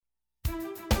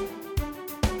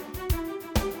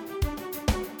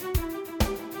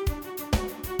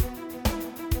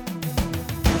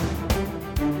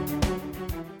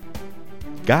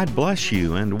God bless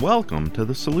you and welcome to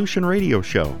the Solution Radio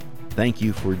Show. Thank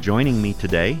you for joining me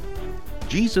today.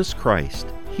 Jesus Christ,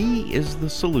 He is the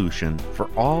solution for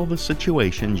all the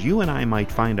situations you and I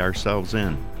might find ourselves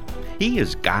in. He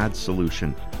is God's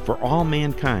solution for all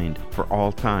mankind for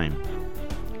all time.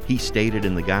 He stated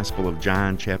in the Gospel of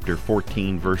John chapter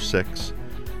 14 verse 6,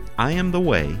 "I am the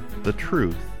way, the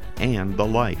truth, and the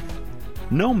life.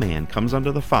 No man comes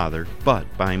unto the Father but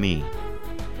by me."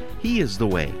 He is the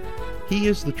way, He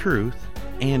is the truth,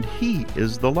 and He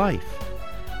is the life.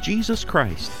 Jesus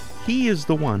Christ, He is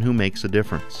the one who makes a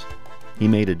difference. He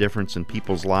made a difference in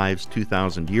people's lives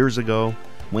 2,000 years ago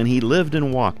when He lived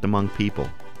and walked among people.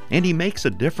 And He makes a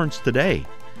difference today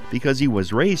because He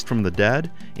was raised from the dead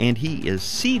and He is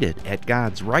seated at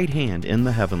God's right hand in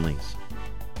the heavenlies.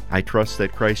 I trust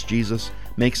that Christ Jesus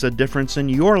makes a difference in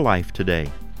your life today,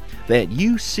 that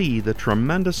you see the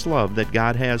tremendous love that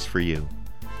God has for you,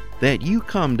 that you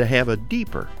come to have a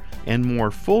deeper and more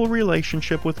full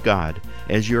relationship with God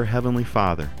as your Heavenly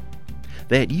Father,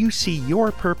 that you see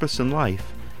your purpose in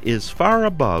life is far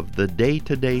above the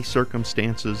day-to-day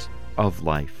circumstances of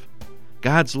life.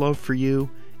 God's love for you,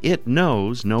 it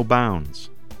knows no bounds.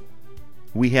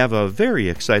 We have a very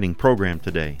exciting program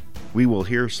today. We will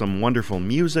hear some wonderful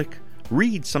music,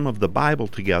 read some of the Bible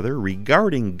together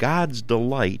regarding God's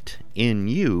delight in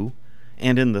you,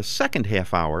 and in the second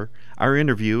half hour, our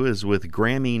interview is with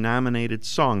Grammy-nominated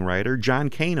songwriter John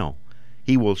Kano.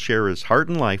 He will share his heart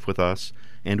and life with us,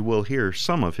 and we'll hear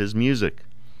some of his music.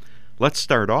 Let's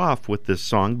start off with this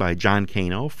song by John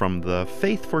Kano from the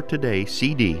Faith for Today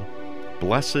CD,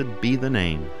 "Blessed Be the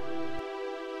Name."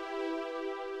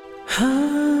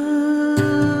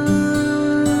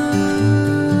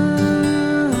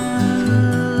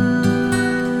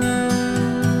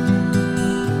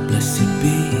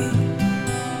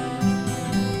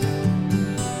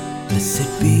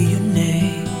 Blessed be your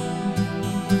name.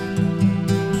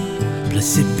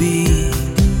 Blessed be.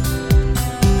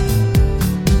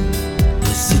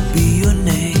 Blessed be your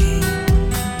name.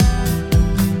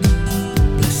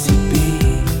 Blessed be.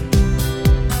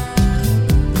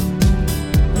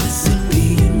 Blessed be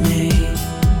your name.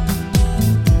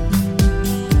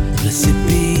 Blessed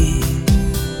be.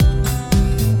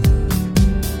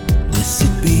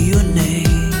 Blessed be your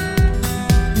name.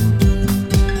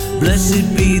 Blessed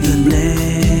be the name.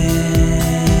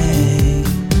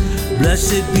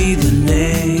 Blessed be the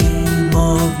name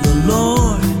of the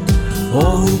Lord.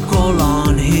 All who call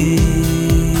on Him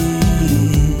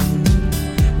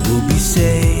will be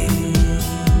saved.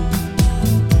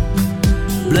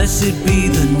 Blessed be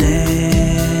the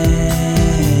name.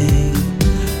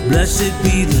 Blessed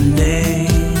be the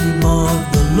name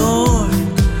of the Lord.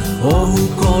 All who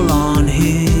call on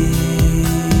Him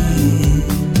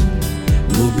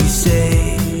will be saved.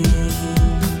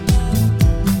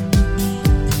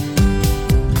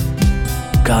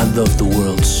 God loved the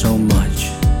world so much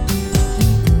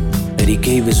that He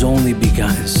gave His only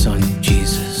begotten Son,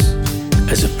 Jesus,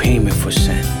 as a payment for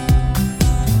sin,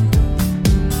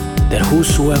 that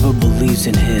whosoever believes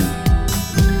in Him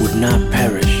would not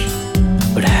perish,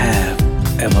 but have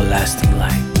everlasting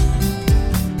life.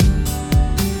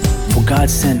 For God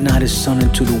sent not His Son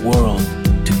into the world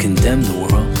to condemn the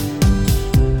world,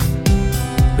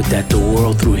 but that the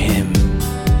world through Him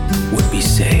would be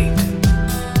saved.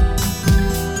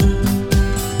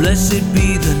 Blessed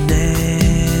be the name.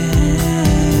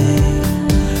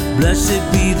 Blessed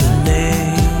be the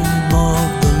name of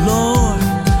the Lord.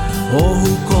 All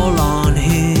who call on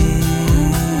Him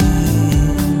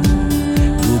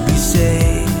will be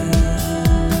saved.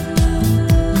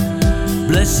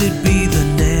 Blessed be the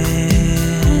name.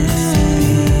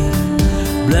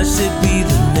 Blessed be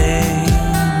the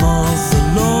name of the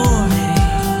Lord.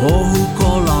 All who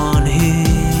call on Him,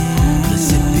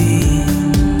 blessed be,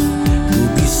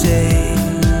 will be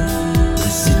saved.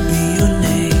 Blessed be your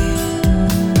name.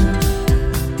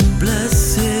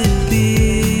 Blessed be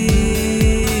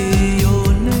your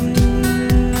name.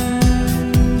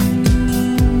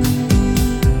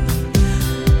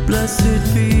 Blessed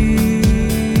be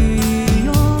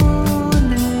your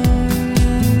name.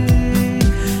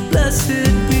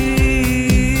 Blessed be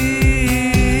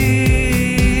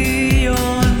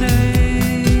your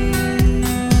name.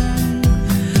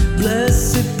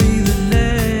 Blessed be the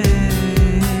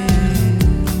name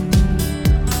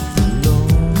of the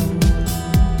Lord.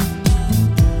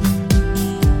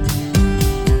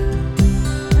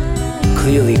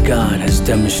 Clearly, God has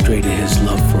demonstrated His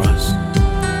love for us,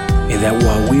 in that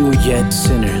while we were yet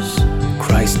sinners,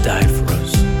 Christ died for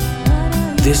us.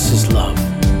 This is love.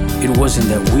 It wasn't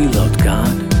that we loved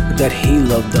God, but that He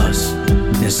loved us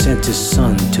and sent His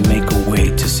Son to make a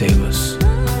way to save us.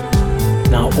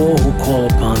 Now all who call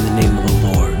upon the name of the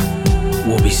Lord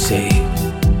will be saved.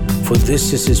 For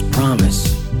this is his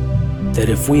promise, that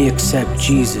if we accept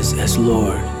Jesus as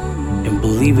Lord and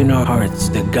believe in our hearts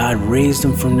that God raised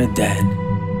him from the dead,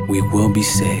 we will be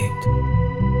saved.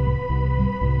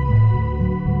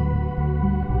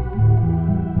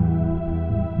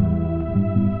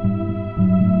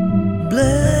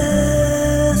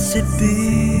 Blessed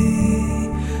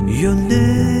be your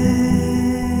name.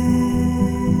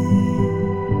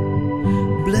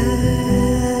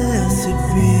 Blessed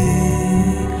be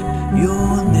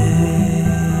your name.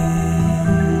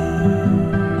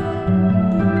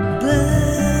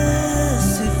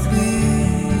 Blessed be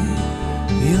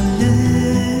your name.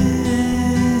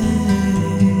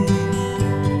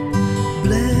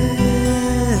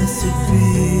 Blessed be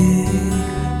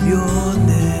your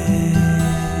name.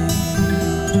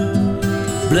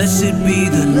 Blessed be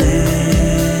the name.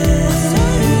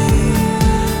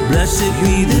 Blessed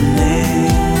be the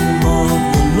name of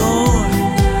the Lord.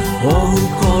 All who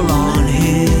call on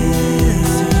him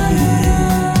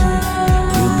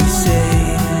will be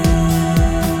saved.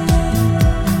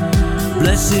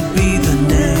 Blessed be the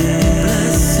name.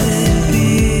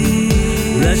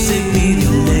 Blessed be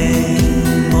the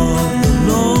name of the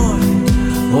Lord.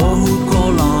 All who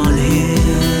call on him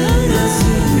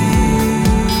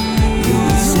will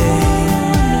be saved.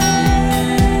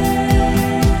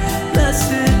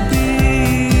 Blessed be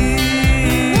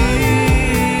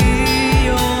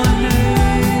your name.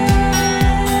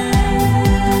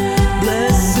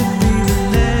 Blessed be the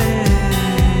name.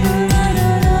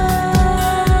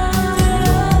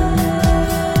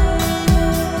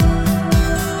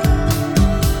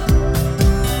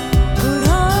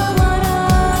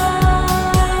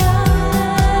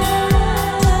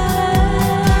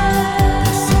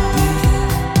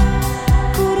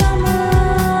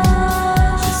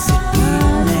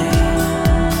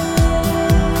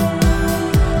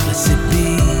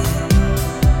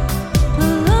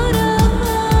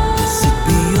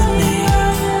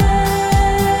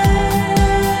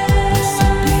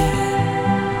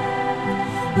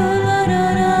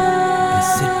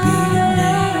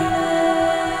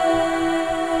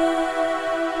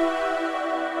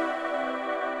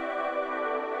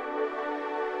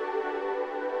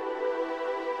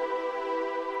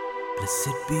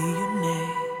 Blessed be your name.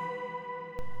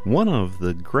 One of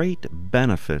the great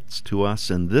benefits to us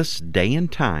in this day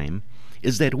and time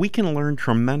is that we can learn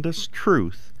tremendous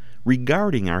truth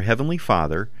regarding our Heavenly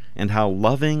Father and how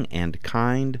loving and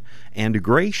kind and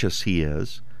gracious He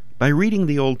is by reading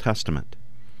the Old Testament.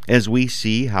 As we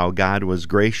see how God was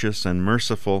gracious and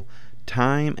merciful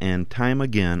time and time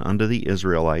again unto the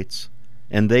Israelites,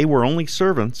 and they were only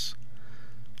servants,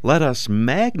 let us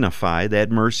magnify that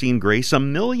mercy and grace a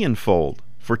millionfold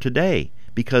for today,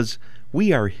 because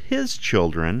we are His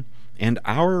children, and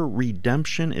our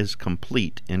redemption is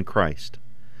complete in Christ.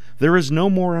 There is no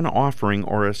more an offering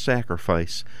or a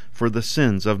sacrifice for the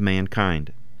sins of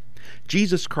mankind.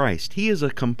 Jesus Christ, He is a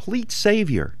complete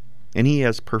Savior, and He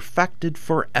has perfected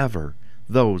forever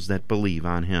those that believe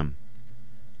on Him.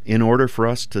 In order for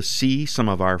us to see some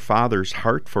of our Father's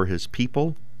heart for His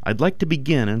people, I'd like to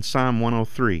begin in Psalm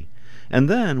 103, and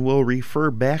then we'll refer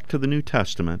back to the New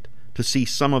Testament to see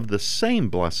some of the same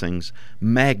blessings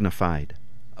magnified.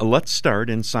 Let's start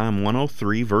in Psalm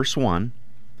 103, verse 1.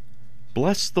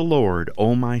 Bless the Lord,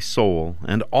 O my soul,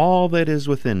 and all that is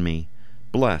within me.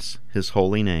 Bless His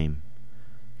holy name.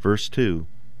 Verse 2.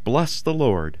 Bless the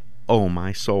Lord, O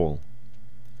my soul.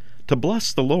 To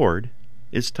bless the Lord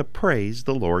is to praise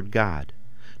the Lord God,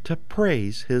 to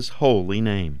praise His holy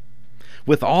name.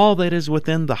 With all that is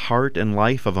within the heart and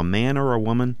life of a man or a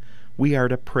woman, we are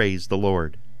to praise the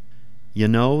Lord. You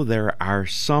know, there are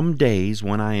some days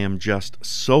when I am just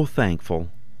so thankful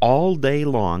all day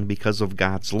long because of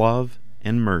God's love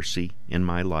and mercy in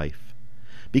my life,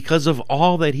 because of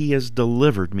all that He has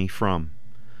delivered me from.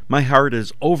 My heart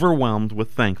is overwhelmed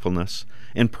with thankfulness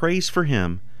and praise for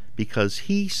Him because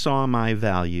He saw my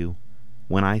value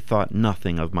when I thought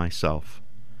nothing of myself.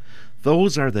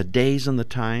 Those are the days and the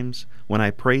times when I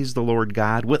praise the Lord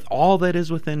God with all that is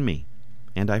within me,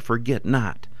 and I forget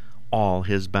not all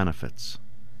His benefits.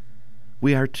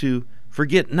 We are to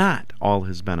forget not all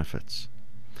His benefits.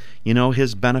 You know,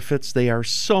 His benefits, they are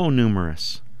so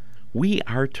numerous. We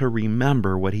are to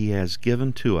remember what He has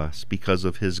given to us because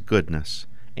of His goodness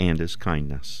and His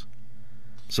kindness.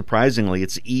 Surprisingly,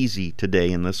 it's easy today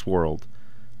in this world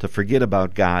to forget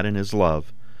about God and His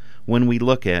love when we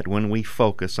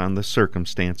focus on the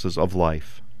circumstances of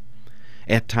life.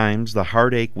 At times, the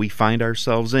heartache we find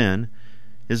ourselves in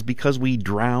is because we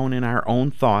drown in our own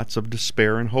thoughts of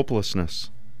despair and hopelessness.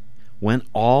 when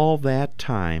all that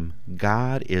time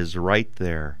God is right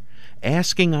there,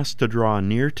 asking us to draw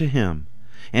near to Him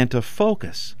and to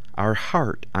focus our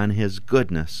heart on His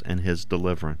goodness and His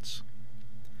deliverance.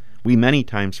 We many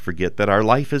times forget that our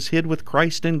life is hid with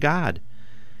Christ in God,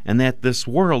 and that this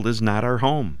world is not our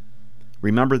home.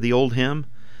 Remember the old hymn?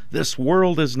 This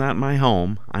world is not my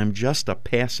home, I'm just a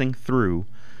passing through.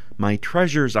 My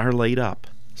treasures are laid up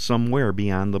somewhere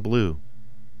beyond the blue.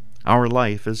 Our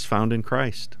life is found in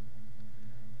Christ.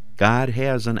 God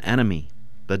has an enemy,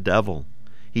 the devil.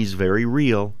 He's very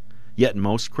real, yet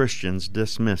most Christians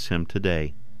dismiss him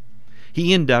today.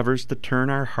 He endeavors to turn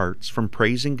our hearts from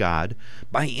praising God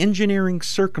by engineering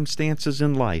circumstances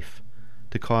in life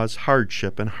to cause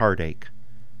hardship and heartache.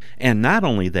 And not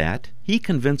only that, he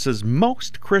convinces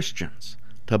most Christians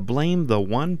to blame the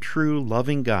one true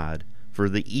loving God for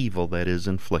the evil that is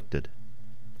inflicted.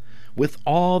 With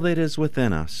all that is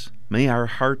within us, may our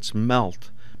hearts melt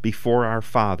before our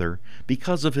Father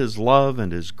because of His love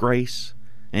and His grace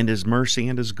and His mercy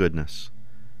and His goodness.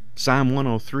 Psalm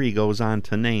 103 goes on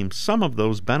to name some of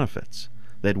those benefits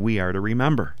that we are to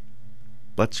remember.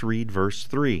 Let's read verse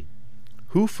 3.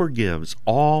 Who forgives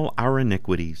all our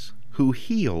iniquities, who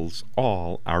heals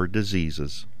all our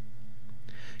diseases.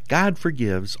 God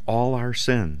forgives all our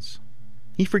sins.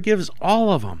 He forgives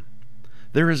all of them.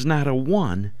 There is not a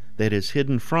one that is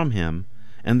hidden from Him,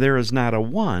 and there is not a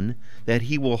one that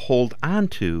He will hold on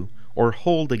to or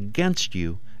hold against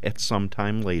you at some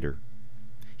time later.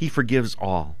 He forgives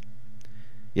all.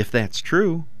 If that's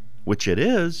true, which it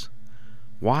is,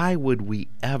 why would we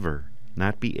ever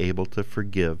not be able to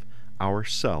forgive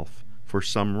ourselves for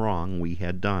some wrong we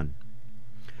had done?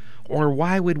 Or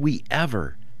why would we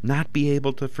ever not be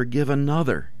able to forgive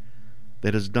another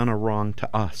that has done a wrong to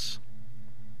us?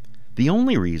 The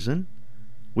only reason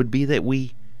would be that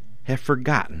we have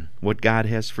forgotten what God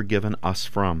has forgiven us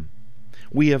from.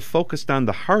 We have focused on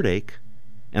the heartache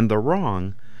and the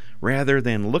wrong rather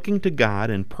than looking to God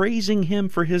and praising Him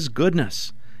for His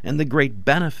goodness and the great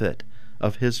benefit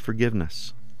of His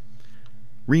forgiveness.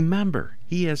 Remember,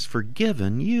 He has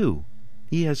forgiven you.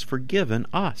 He has forgiven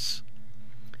us.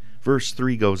 Verse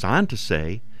 3 goes on to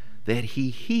say that He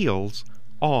heals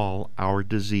all our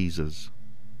diseases.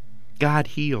 God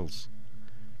heals.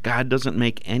 God doesn't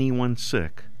make anyone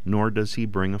sick, nor does He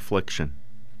bring affliction.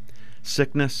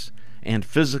 Sickness and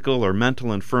physical or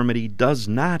mental infirmity does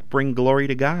not bring glory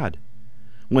to God.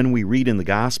 When we read in the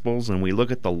Gospels and we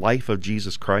look at the life of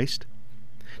Jesus Christ,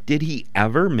 did He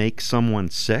ever make someone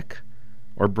sick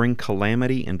or bring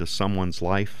calamity into someone's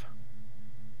life?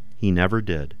 He never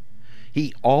did.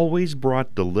 He always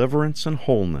brought deliverance and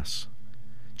wholeness.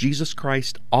 Jesus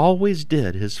Christ always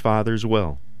did His Father's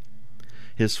will.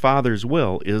 His Father's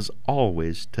will is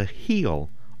always to heal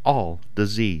all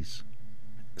disease.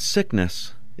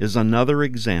 Sickness is another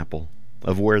example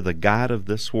of where the god of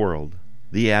this world,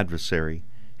 the adversary,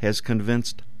 has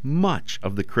convinced much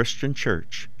of the Christian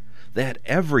church that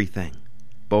everything,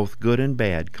 both good and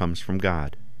bad, comes from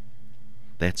God.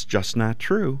 That's just not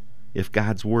true if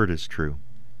God's word is true.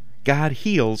 God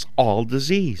heals all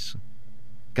disease.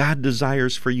 God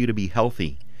desires for you to be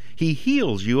healthy. He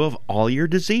heals you of all your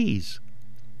disease.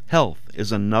 Health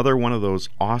is another one of those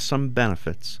awesome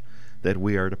benefits that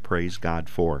we are to praise God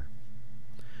for.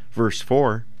 Verse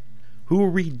 4, Who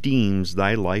redeems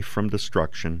thy life from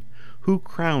destruction, who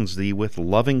crowns thee with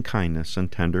loving kindness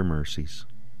and tender mercies.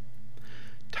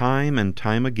 Time and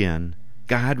time again,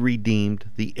 God redeemed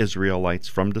the Israelites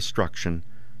from destruction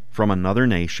from another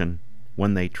nation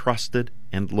when they trusted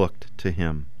and looked to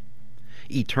Him.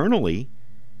 Eternally,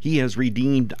 He has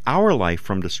redeemed our life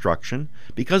from destruction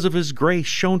because of His grace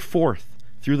shown forth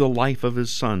through the life of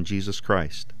His Son, Jesus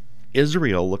Christ.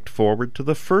 Israel looked forward to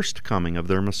the first coming of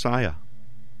their Messiah.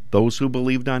 Those who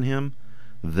believed on Him,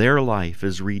 their life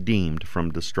is redeemed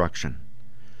from destruction.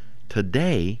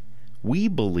 Today, we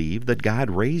believe that God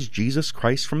raised Jesus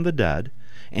Christ from the dead,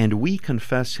 and we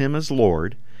confess Him as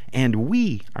Lord, and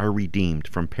we are redeemed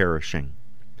from perishing.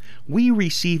 We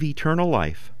receive eternal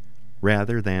life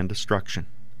rather than destruction.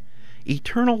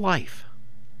 Eternal life.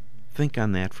 Think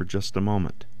on that for just a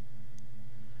moment.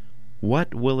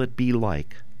 What will it be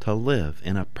like to live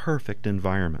in a perfect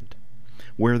environment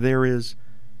where there is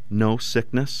no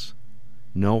sickness,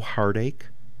 no heartache,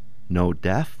 no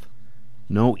death,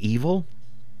 no evil?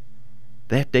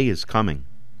 That day is coming.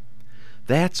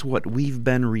 That's what we've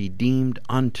been redeemed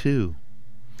unto.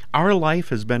 Our life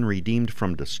has been redeemed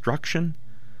from destruction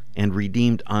and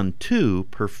redeemed unto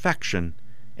perfection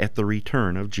at the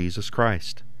return of Jesus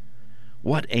Christ.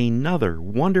 What another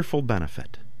wonderful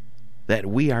benefit that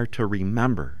we are to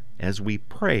remember as we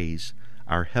praise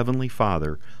our Heavenly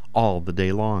Father all the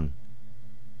day long.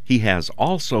 He has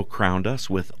also crowned us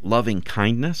with loving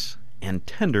kindness and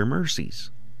tender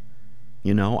mercies.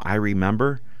 You know, I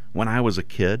remember when I was a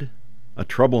kid, a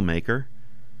troublemaker,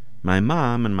 my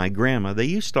mom and my grandma, they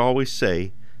used to always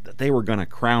say that they were going to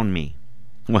crown me.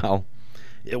 Well,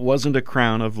 it wasn't a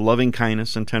crown of loving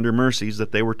kindness and tender mercies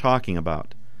that they were talking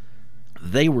about.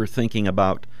 They were thinking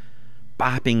about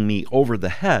bopping me over the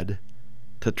head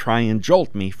to try and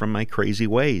jolt me from my crazy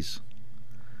ways.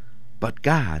 But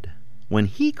God, when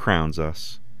He crowns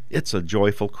us, it's a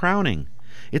joyful crowning.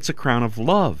 It's a crown of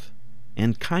love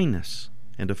and kindness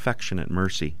and affectionate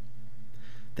mercy.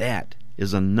 That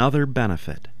is another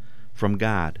benefit from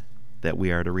God that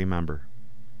we are to remember.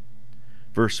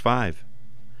 Verse 5,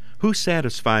 Who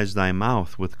satisfies thy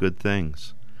mouth with good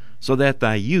things, so that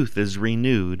thy youth is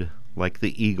renewed like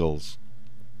the eagles.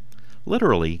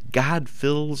 Literally, God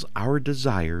fills our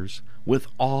desires with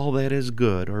all that is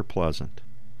good or pleasant.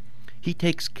 He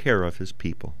takes care of His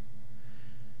people.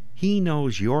 He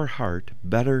knows your heart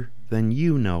better than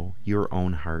you know your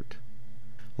own heart.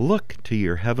 Look to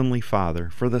your Heavenly Father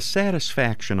for the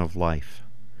satisfaction of life.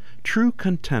 True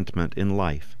contentment in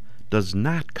life does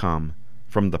not come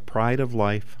from the pride of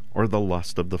life or the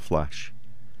lust of the flesh.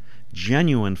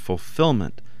 Genuine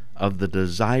fulfillment of the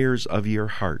desires of your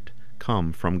heart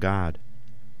come from God.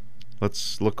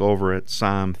 Let's look over at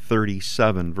Psalm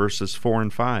 37, verses 4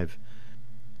 and 5.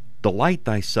 Delight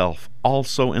thyself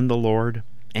also in the Lord,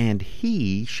 and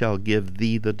He shall give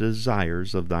thee the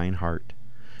desires of thine heart.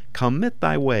 Commit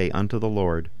thy way unto the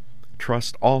Lord.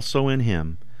 Trust also in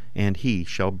Him, and He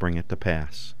shall bring it to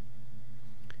pass.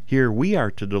 Here we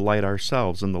are to delight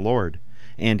ourselves in the Lord,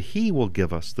 and He will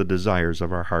give us the desires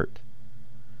of our heart.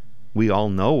 We all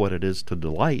know what it is to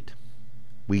delight.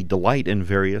 We delight in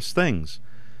various things.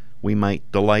 We might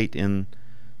delight in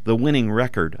the winning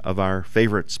record of our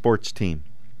favorite sports team.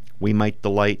 We might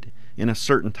delight in a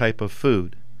certain type of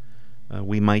food.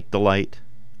 We might delight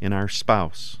in our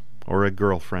spouse, or a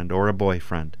girlfriend, or a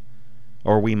boyfriend.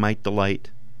 Or we might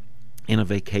delight in a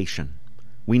vacation.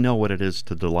 We know what it is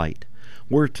to delight.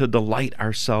 We're to delight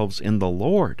ourselves in the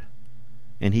Lord,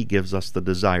 and He gives us the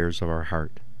desires of our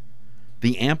heart.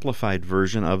 The Amplified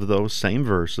version of those same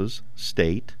verses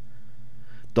state,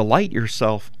 Delight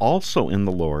yourself also in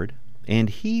the Lord, and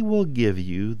He will give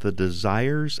you the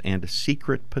desires and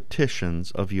secret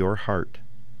petitions of your heart.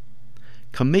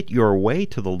 Commit your way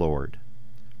to the Lord.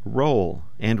 Roll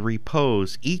and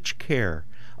repose each care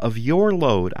of your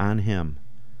load on Him.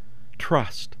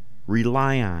 Trust,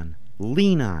 rely on,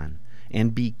 lean on,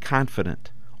 and be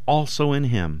confident also in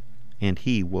Him, and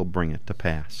He will bring it to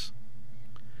pass.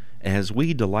 As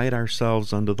we delight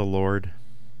ourselves unto the Lord,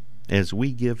 as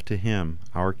we give to Him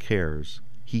our cares,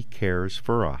 He cares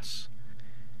for us,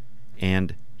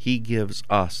 and He gives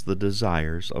us the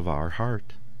desires of our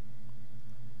heart.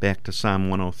 Back to Psalm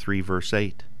 103, verse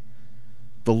 8.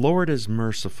 The Lord is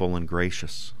merciful and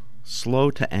gracious, slow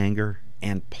to anger,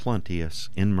 and plenteous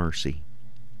in mercy.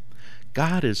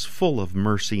 God is full of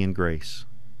mercy and grace.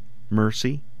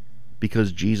 Mercy,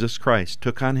 because Jesus Christ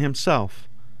took on Himself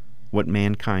what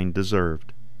mankind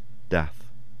deserved, death.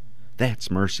 That's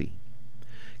mercy.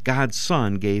 God's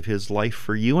Son gave His life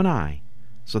for you and I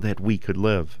so that we could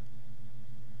live.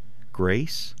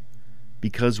 Grace,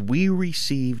 because we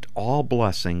received all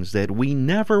blessings that we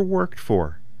never worked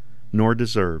for nor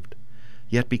deserved,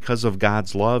 yet because of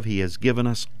God's love He has given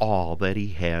us all that He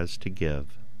has to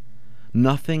give.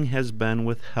 Nothing has been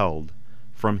withheld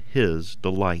from His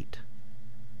delight.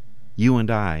 You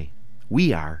and I,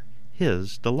 we are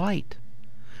His delight.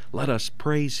 Let us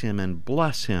praise Him and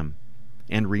bless Him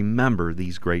and remember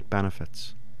these great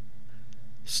benefits.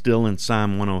 Still in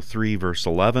Psalm 103, verse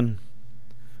 11,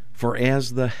 For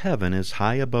as the heaven is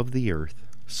high above the earth,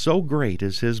 so great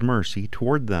is His mercy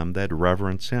toward them that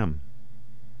reverence Him.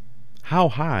 How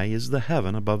high is the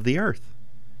heaven above the earth?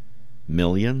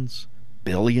 Millions,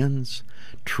 billions,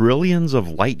 trillions of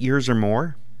light years or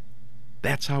more?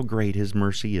 That's how great His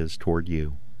mercy is toward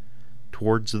you,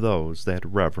 towards those that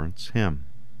reverence Him.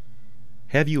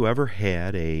 Have you ever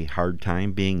had a hard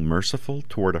time being merciful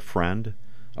toward a friend,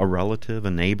 a relative,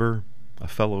 a neighbor, a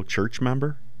fellow church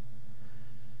member?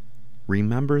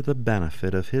 Remember the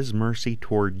benefit of His mercy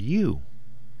toward you,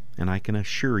 and I can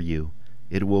assure you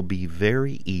it will be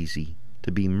very easy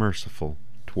to be merciful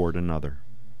toward another.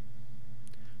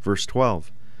 Verse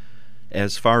 12,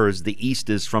 As far as the east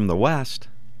is from the west,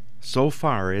 so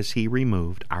far as He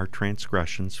removed our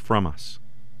transgressions from us.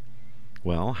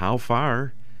 Well, how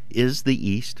far is the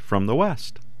east from the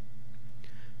west?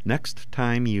 Next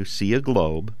time you see a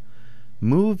globe,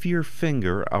 move your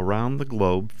finger around the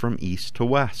globe from east to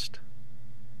west.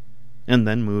 And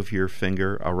then move your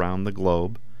finger around the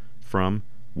globe from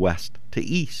west to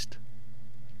east.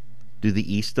 Do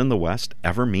the east and the west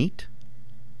ever meet?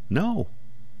 No.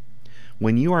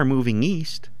 When you are moving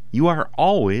east, you are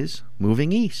always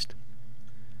moving east.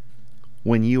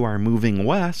 When you are moving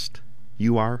west,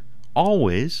 you are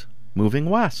always moving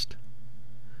west.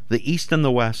 The east and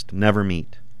the west never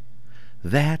meet.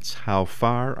 That's how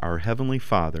far our Heavenly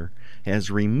Father has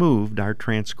removed our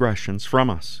transgressions from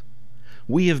us.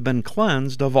 We have been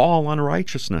cleansed of all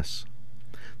unrighteousness.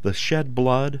 The shed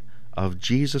blood of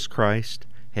Jesus Christ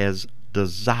has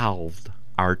dissolved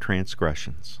our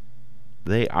transgressions.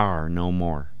 They are no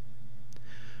more.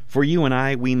 For you and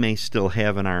I, we may still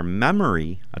have in our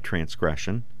memory a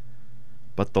transgression,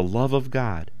 but the love of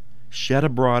God shed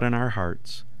abroad in our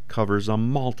hearts covers a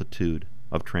multitude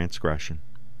of transgression.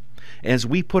 As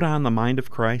we put on the mind of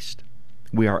Christ,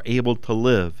 we are able to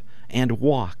live and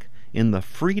walk in the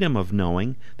freedom of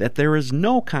knowing that there is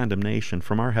no condemnation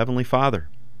from our Heavenly Father.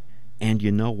 And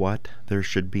you know what? There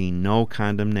should be no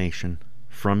condemnation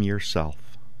from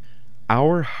yourself.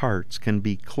 Our hearts can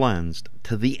be cleansed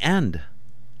to the end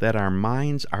that our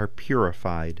minds are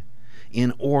purified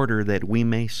in order that we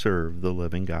may serve the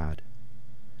living God.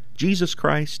 Jesus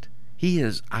Christ, He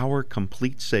is our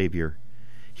complete Savior.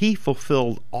 He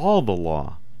fulfilled all the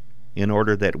law in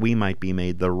order that we might be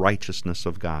made the righteousness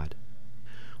of God.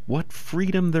 What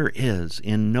freedom there is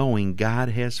in knowing God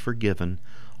has forgiven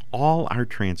all our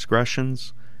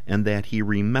transgressions and that He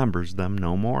remembers them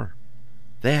no more.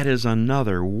 That is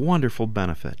another wonderful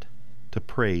benefit to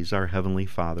praise our Heavenly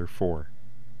Father for.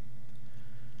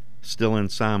 Still in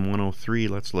Psalm 103,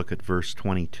 let's look at verse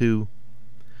 22.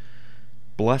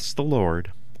 Bless the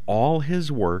Lord, all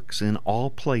His works in all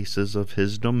places of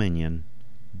His dominion.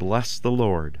 Bless the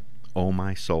Lord, O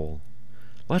my soul.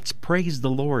 Let's praise the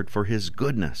Lord for His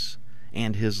goodness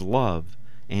and His love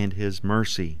and His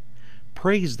mercy.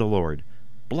 Praise the Lord,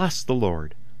 bless the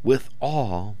Lord with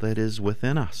all that is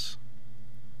within us.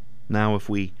 Now, if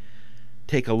we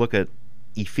take a look at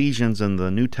Ephesians in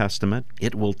the New Testament,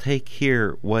 it will take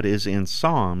here what is in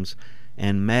Psalms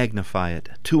and magnify it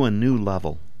to a new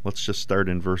level. Let's just start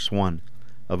in verse 1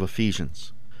 of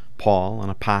Ephesians. Paul, an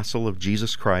apostle of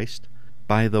Jesus Christ,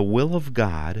 by the will of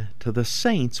God, to the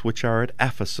saints which are at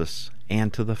Ephesus,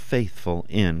 and to the faithful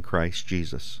in Christ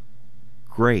Jesus.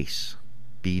 Grace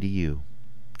be to you,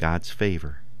 God's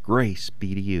favor, grace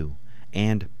be to you,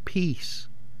 and peace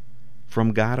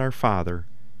from God our Father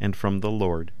and from the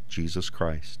Lord Jesus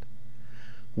Christ.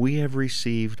 We have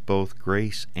received both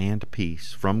grace and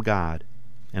peace from God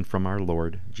and from our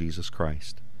Lord Jesus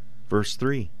Christ. Verse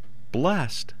 3,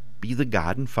 Blessed be the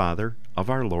God and Father of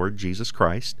our Lord Jesus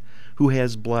Christ, who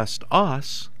has blessed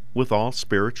us with all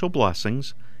spiritual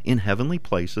blessings in heavenly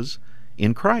places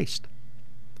in Christ.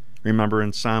 Remember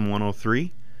in Psalm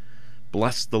 103,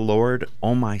 Bless the Lord,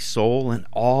 O my soul, and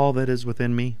all that is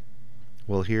within me.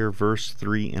 Well, here, verse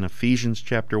 3 in Ephesians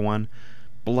chapter 1,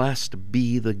 Blessed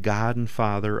be the God and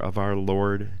Father of our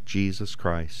Lord Jesus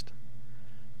Christ.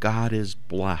 God is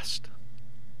blessed.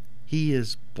 He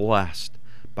is blessed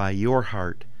by your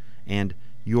heart and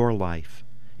your life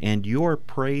and your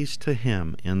praise to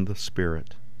Him in the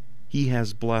Spirit. He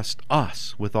has blessed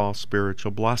us with all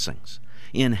spiritual blessings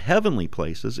in heavenly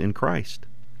places in Christ.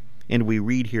 And we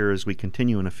read here as we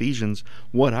continue in Ephesians,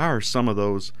 what are some of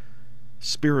those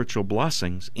spiritual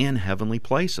blessings in heavenly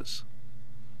places?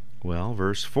 Well,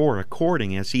 verse 4,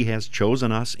 according as He has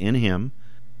chosen us in Him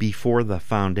before the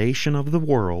foundation of the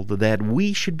world, that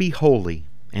we should be holy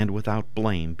and without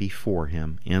blame before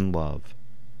Him in love.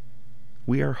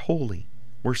 We are holy.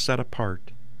 We're set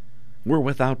apart. We're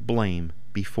without blame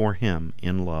before Him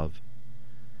in love,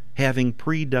 having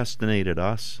predestinated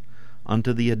us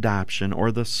unto the adoption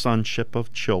or the sonship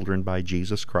of children by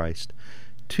Jesus Christ,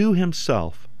 to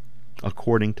Himself,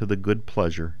 according to the good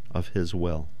pleasure of His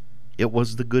will. It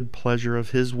was the good pleasure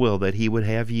of His will that He would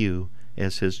have you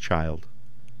as His child.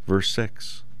 Verse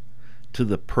 6, to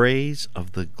the praise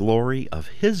of the glory of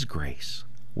His grace,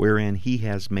 wherein He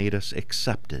has made us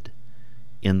accepted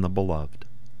in the Beloved.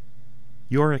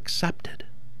 You're accepted.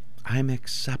 I'm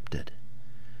accepted.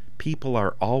 People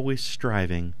are always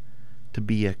striving to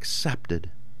be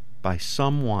accepted by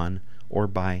someone or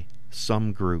by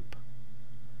some group.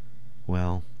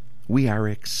 Well, we are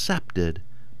accepted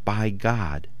by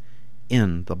God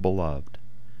in the Beloved.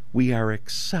 We are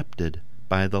accepted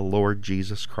by the Lord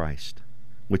Jesus Christ,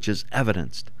 which is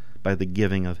evidenced by the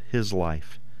giving of His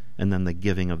life and then the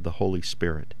giving of the Holy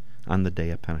Spirit on the day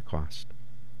of Pentecost.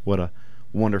 What a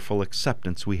wonderful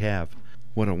acceptance we have.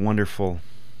 What a wonderful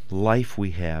life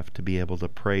we have to be able to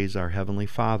praise our Heavenly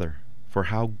Father for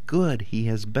how good He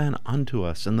has been unto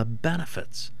us and the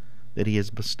benefits that He has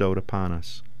bestowed upon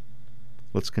us.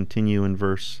 Let's continue in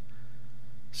verse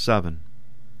 7.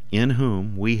 In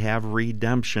whom we have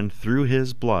redemption through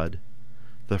his blood,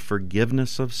 the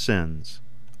forgiveness of sins,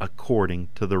 according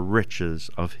to the riches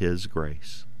of his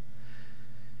grace.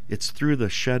 It's through the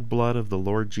shed blood of the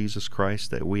Lord Jesus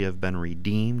Christ that we have been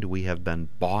redeemed, we have been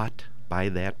bought by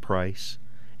that price,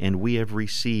 and we have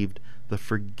received the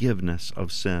forgiveness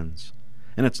of sins.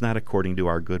 And it's not according to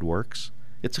our good works,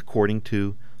 it's according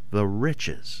to the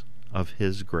riches of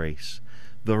his grace,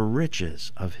 the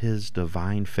riches of his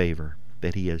divine favor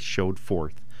that he has showed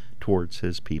forth towards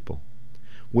his people.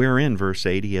 Wherein, verse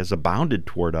 8, he has abounded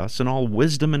toward us in all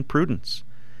wisdom and prudence,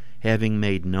 having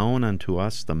made known unto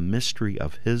us the mystery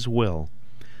of his will,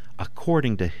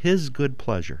 according to his good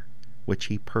pleasure, which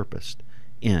he purposed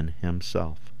in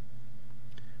himself.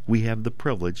 We have the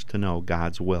privilege to know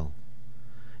God's will,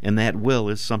 and that will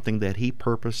is something that he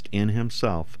purposed in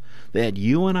himself, that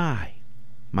you and I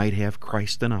might have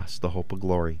Christ in us, the hope of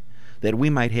glory, that we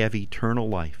might have eternal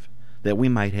life, that we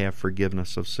might have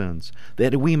forgiveness of sins,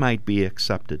 that we might be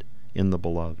accepted in the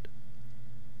beloved.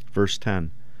 Verse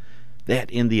 10, that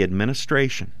in the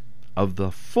administration of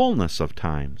the fullness of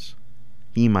times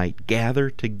he might gather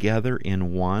together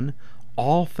in one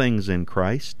all things in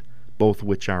Christ, both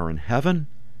which are in heaven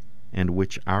and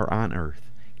which are on earth,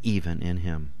 even in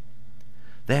him.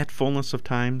 That fullness of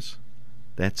times,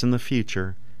 that's in the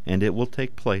future, and it will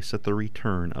take place at the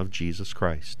return of Jesus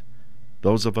Christ.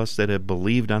 Those of us that have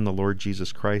believed on the Lord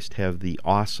Jesus Christ have the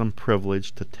awesome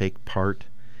privilege to take part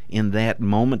in that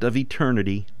moment of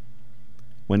eternity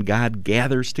when God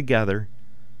gathers together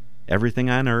everything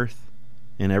on earth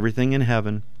and everything in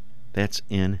heaven that's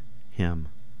in him.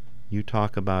 You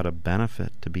talk about a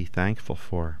benefit to be thankful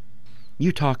for.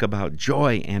 You talk about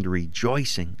joy and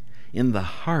rejoicing in the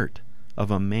heart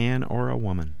of a man or a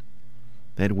woman,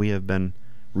 that we have been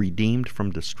redeemed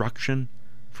from destruction,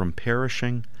 from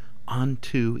perishing,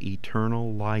 unto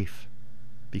eternal life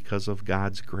because of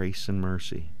God's grace and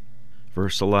mercy.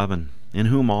 Verse 11, in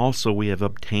whom also we have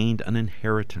obtained an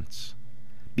inheritance,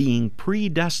 being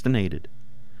predestinated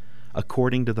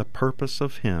according to the purpose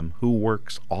of him who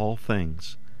works all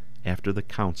things after the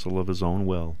counsel of his own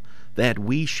will, that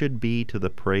we should be to the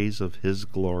praise of his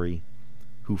glory,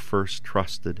 who first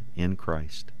trusted in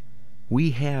Christ.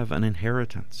 We have an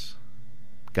inheritance.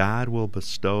 God will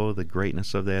bestow the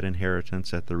greatness of that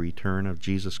inheritance at the return of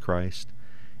Jesus Christ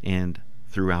and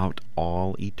throughout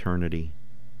all eternity.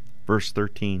 Verse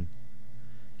 13,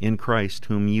 in Christ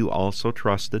whom you also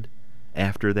trusted,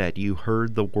 after that you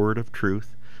heard the word of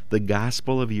truth, the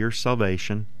gospel of your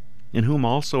salvation, in whom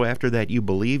also after that you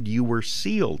believed, you were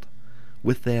sealed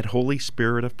with that Holy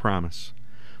Spirit of promise,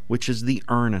 which is the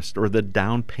earnest or the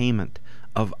down payment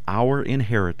of our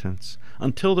inheritance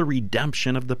until the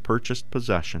redemption of the purchased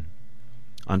possession,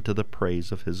 unto the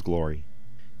praise of his glory.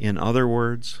 In other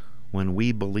words, when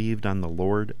we believed on the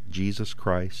Lord Jesus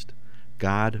Christ,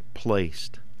 God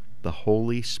placed the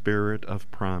Holy Spirit of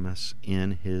promise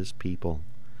in his people.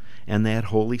 And that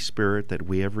Holy Spirit that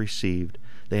we have received,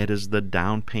 that is the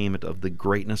down payment of the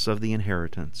greatness of the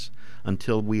inheritance,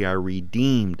 until we are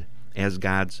redeemed as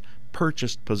God's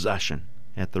purchased possession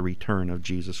at the return of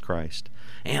Jesus Christ.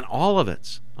 And all of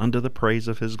it's unto the praise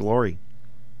of his glory.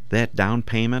 That down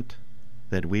payment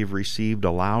that we've received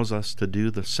allows us to do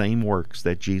the same works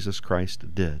that Jesus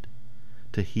Christ did,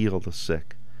 to heal the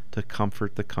sick, to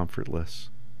comfort the comfortless,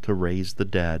 to raise the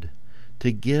dead,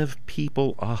 to give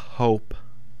people a hope.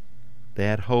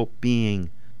 That hope being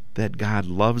that God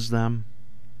loves them,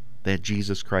 that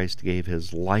Jesus Christ gave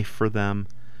his life for them,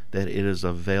 that it is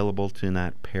available to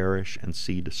not perish and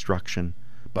see destruction,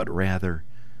 but rather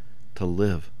to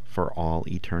live for all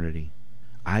eternity.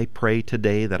 I pray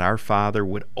today that our Father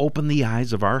would open the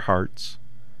eyes of our hearts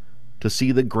to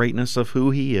see the greatness of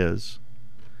who he is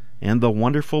and the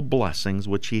wonderful blessings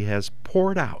which he has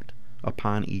poured out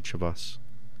upon each of us.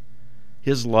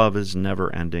 His love is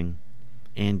never ending,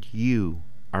 and you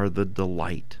are the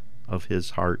delight of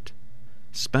his heart.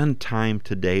 Spend time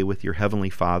today with your Heavenly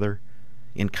Father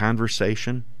in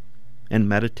conversation and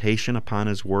meditation upon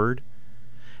his word.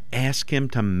 Ask him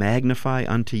to magnify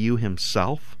unto you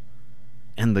himself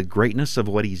and the greatness of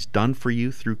what he's done for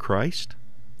you through Christ.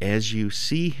 As you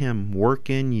see him work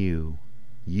in you,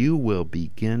 you will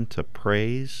begin to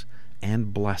praise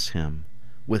and bless him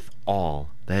with all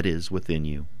that is within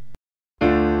you.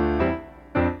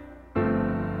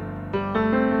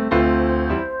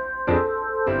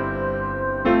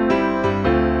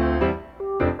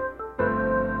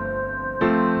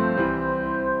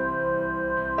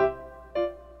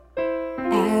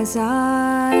 As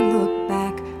I look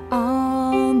back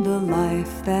on the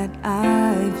life that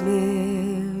I've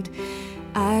lived,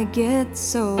 I get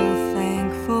so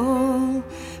thankful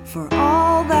for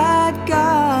all that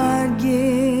God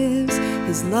gives,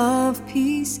 His love,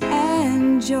 peace,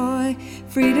 and joy,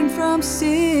 freedom from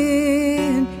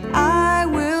sin. I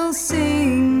will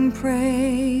sing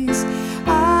praise.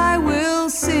 I will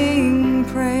sing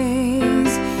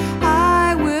praise.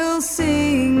 I will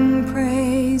sing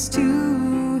praise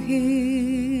to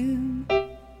Him.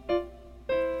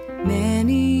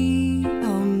 Many a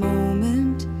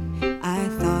moment I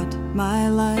thought my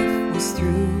life was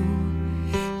through,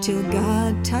 till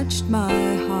God touched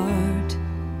my heart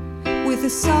with a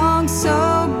song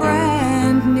so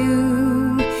brand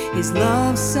new, His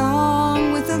love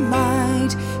song with a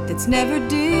light that's never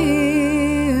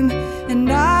dim.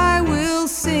 And I will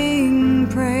sing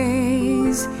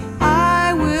praise.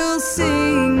 I will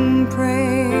sing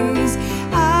praise.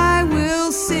 I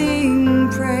will sing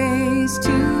praise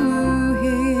to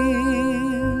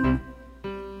Him.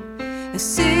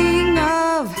 Sing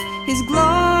of His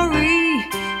glory,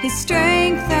 His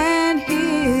strength and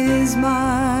His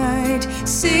might.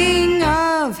 Sing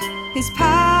of His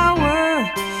power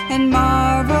and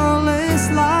marvelous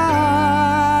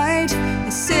light.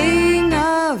 Sing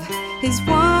of His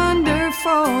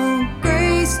wonderful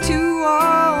grace to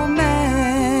all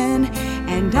men.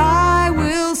 And I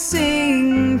will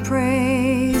sing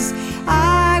praise.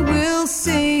 I will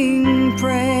sing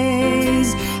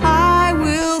praise. I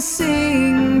will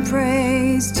sing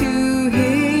praise to Him.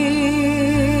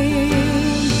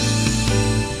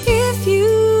 If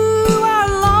you are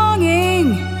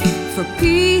longing for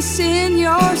peace in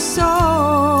your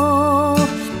soul,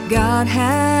 God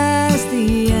has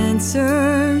the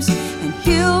answers and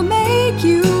He'll make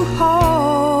you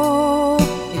whole.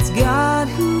 It's God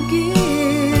who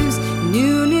gives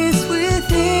newness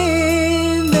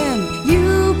within them.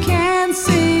 You can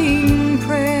sing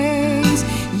praise.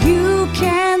 You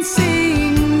can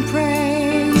sing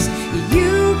praise.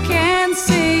 You can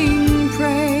sing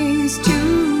praise to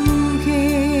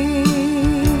Him.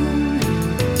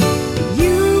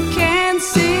 You can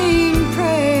sing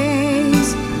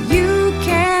praise. You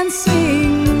can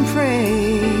sing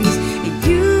praise.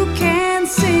 You can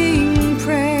sing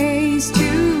praise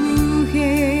to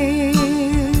Him.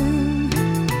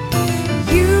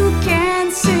 You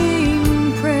can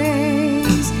sing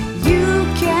praise. You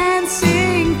can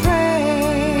sing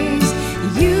praise.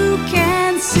 You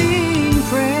can sing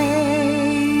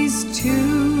praise to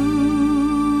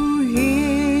Him.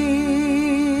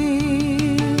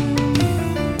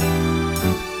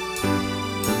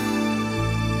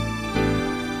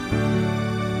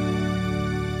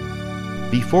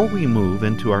 Before we move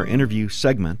into our interview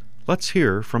segment, let's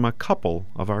hear from a couple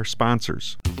of our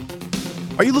sponsors.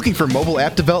 Are you looking for mobile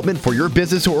app development for your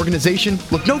business or organization?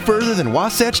 Look no further than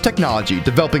Wasatch Technology,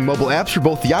 developing mobile apps for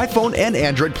both the iPhone and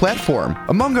Android platform.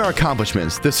 Among our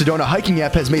accomplishments, the Sedona Hiking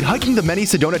app has made hiking the many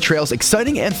Sedona trails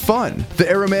exciting and fun. The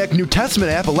Aramaic New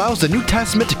Testament app allows the New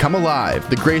Testament to come alive.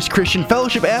 The Grace Christian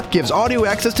Fellowship app gives audio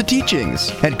access to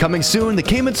teachings. And coming soon, the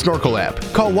Cayman Snorkel app.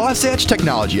 Call Wasatch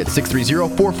Technology at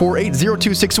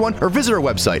 630-448-0261 or visit our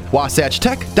website,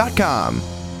 wasatchtech.com.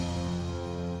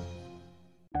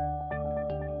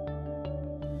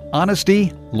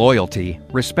 Honesty, loyalty,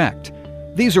 respect.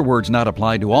 These are words not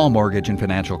applied to all mortgage and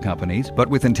financial companies, but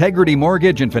with Integrity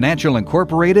Mortgage and Financial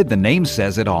Incorporated, the name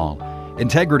says it all.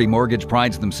 Integrity Mortgage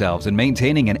prides themselves in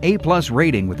maintaining an A+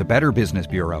 rating with the Better Business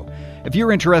Bureau. If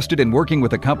you're interested in working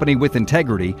with a company with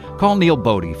integrity, call Neil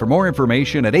Bodie for more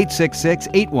information at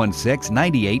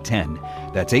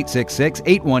 866-816-9810. That's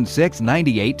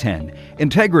 866-816-9810.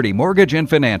 Integrity Mortgage and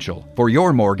Financial, for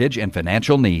your mortgage and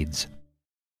financial needs.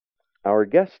 Our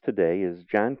guest today is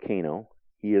John Kano.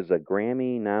 He is a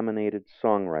Grammy-nominated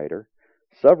songwriter.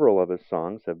 Several of his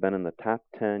songs have been in the top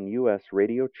 10 U.S.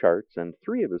 radio charts, and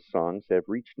 3 of his songs have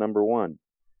reached number 1.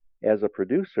 As a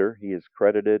producer, he is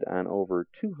credited on over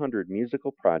 200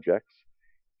 musical projects.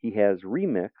 He has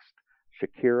remixed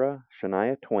Shakira,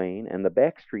 Shania Twain, and the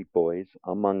Backstreet Boys,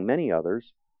 among many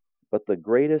others, but the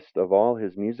greatest of all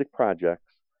his music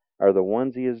projects are the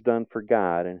ones he has done for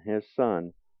God and His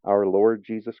Son, our Lord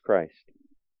Jesus Christ.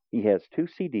 He has 2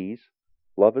 CDs,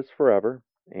 Love is Forever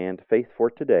and Faith for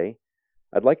Today.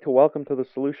 I'd like to welcome to the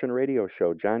Solution Radio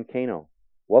Show, John Kano.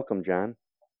 Welcome, John.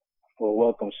 Well,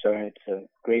 welcome, sir. It's a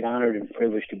great honor and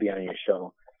privilege to be on your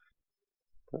show.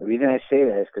 The reason I say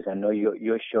that is because I know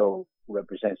your show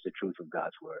represents the truth of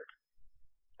God's Word.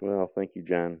 Well, thank you,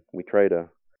 John. We try to,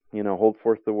 hold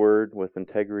forth the Word with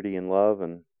integrity and love,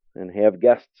 and have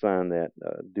guests on that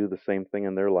do the same thing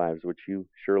in their lives, which you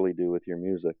surely do with your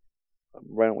music.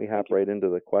 Why don't we hop right into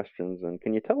the questions? And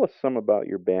can you tell us some about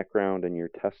your background and your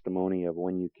testimony of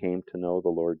when you came to know the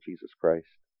Lord Jesus Christ?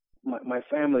 my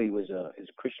family is a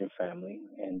Christian family,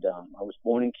 and I was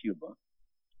born in Cuba.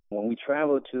 When we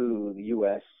traveled to the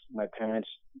U.S., my parents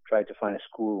tried to find a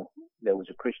school that was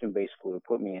a Christian-based school to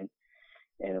put me in.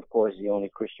 And of course, the only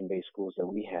Christian-based schools that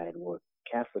we had were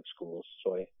Catholic schools.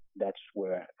 So that's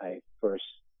where I first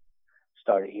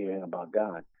started hearing about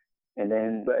God. And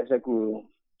then as I grew,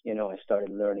 I started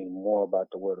learning more about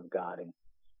the Word of God, and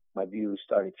my views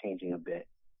started changing a bit.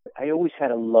 I always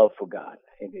had a love for God.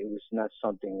 It was not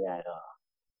something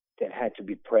that had to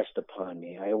be pressed upon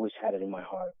me. I always had it in my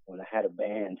heart. When I had a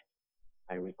band,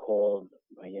 I recalled,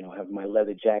 have my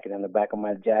leather jacket. On the back of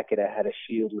my jacket, I had a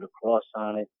shield with a cross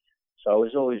on it. So I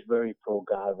was always very pro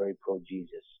God, very pro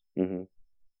Jesus.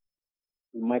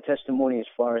 Mm-hmm. My testimony as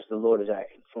far as the Lord is,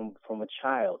 from a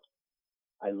child,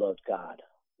 I loved God,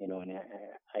 and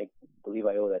I believe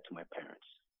I owe that to my parents.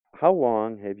 How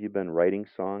long have you been writing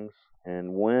songs,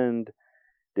 and when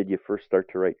did you first start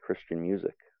to write Christian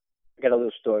music? I got a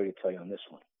little story to tell you on this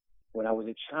one. When I was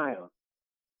a child,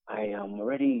 I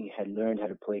already had learned how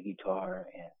to play guitar,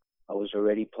 and I was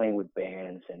already playing with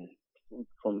bands, and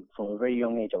from a very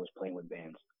young age, I was playing with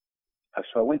bands.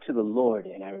 So I went to the Lord,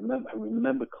 and I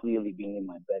remember clearly being in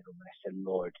my bedroom, and I said,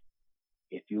 Lord,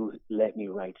 if you let me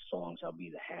write songs, I'll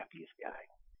be the happiest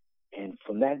guy. And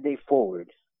from that day forward,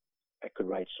 I could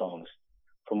write songs.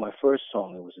 From my first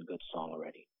song, it was a good song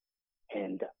already.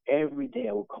 And every day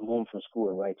I would come home from school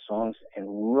and write songs and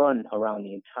run around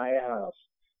the entire house,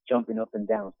 jumping up and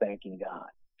down, thanking God.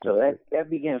 So that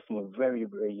began from a very,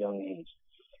 very young age.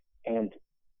 And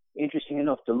interesting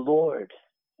enough, the Lord,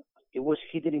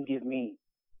 He didn't give me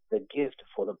the gift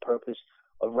for the purpose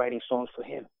of writing songs for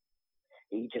Him.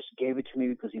 He just gave it to me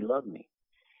because He loved me.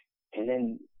 And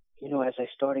then, as I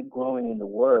started growing in the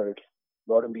Word,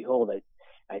 Lord and behold,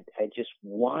 I just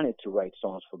wanted to write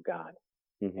songs for God.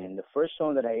 Mm-hmm. And the first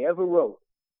song that I ever wrote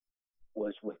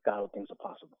was With God All Things Are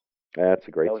Possible. That's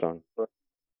a great song.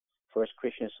 First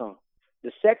Christian song.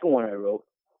 The second one I wrote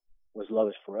was Love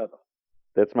Is Forever.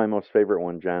 That's my most favorite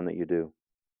one, John, that you do.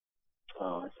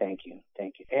 Oh, thank you.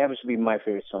 It happens to be my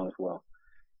favorite song as well.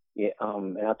 Yeah,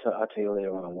 and I'll tell you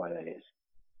later on why that is.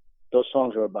 Those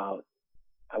songs are about,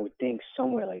 I would think,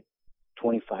 somewhere like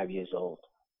 25 years old.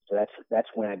 So that's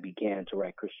when I began to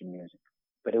write Christian music.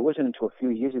 But it wasn't until a few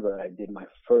years ago that I did my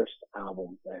first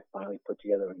album that I finally put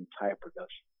together an entire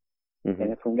production. Mm-hmm.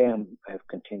 And then from there, I've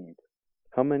continued.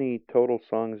 How many total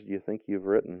songs do you think you've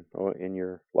written in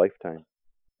your lifetime?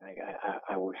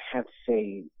 I would have to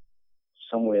say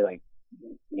somewhere like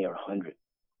near 100.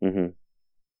 Mm-hmm.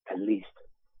 At least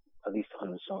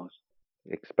 100 songs.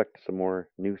 Expect some more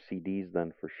new CDs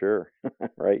then, for sure,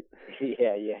 right?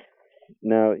 Yeah.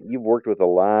 Now, you've worked with a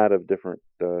lot of different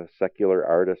secular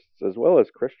artists as well as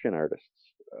Christian artists.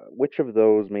 Which of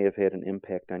those may have had an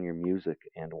impact on your music,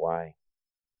 and why?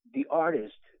 The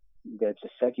artist that's a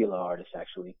secular artist,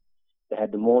 actually, that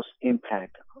had the most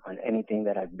impact on anything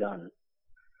that I've done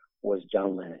was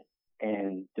John Lennon.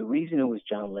 And the reason it was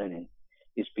John Lennon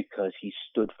is because he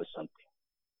stood for something.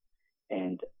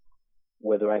 And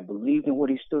whether I believed in what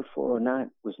he stood for or not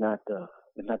was not the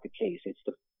case. It's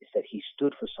that he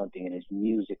stood for something, and his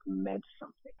music meant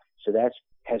something. So that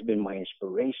has been my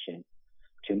inspiration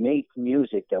to make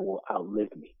music that will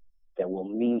outlive me, that will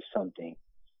mean something,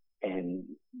 and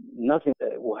nothing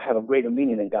that will have a greater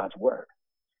meaning than God's word.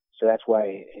 So that's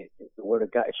why the word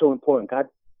of God is so important. God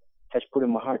has put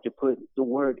in my heart to put the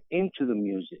word into the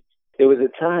music. There was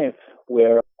a time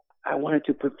where I wanted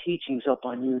to put teachings up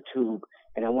on YouTube,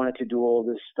 and I wanted to do all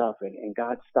this stuff, and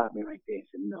God stopped me right there and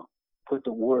said, no, put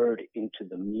the word into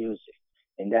the music.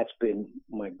 And that's been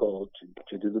my goal,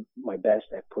 to do my best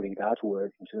at putting God's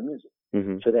word into the music,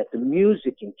 mm-hmm. so that the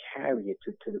music can carry it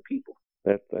to the people.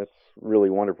 That's really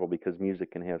wonderful, because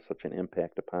music can have such an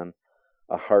impact upon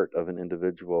a heart of an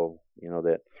individual.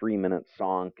 That 3-minute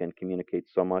song can communicate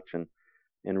so much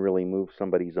and really move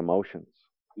somebody's emotions.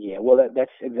 Yeah, well,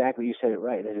 that's exactly, you said it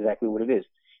right. That's exactly what it is.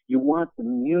 You want the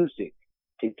music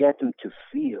to get them to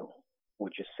feel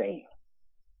what you're saying.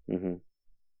 Mm-hmm.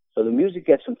 So the music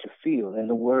gets them to feel, and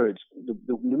the words,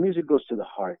 the music goes to the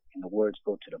heart, and the words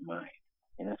go to the mind.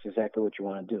 And that's exactly what you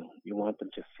want to do. You want them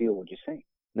to feel what you're saying.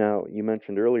 Now, you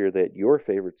mentioned earlier that your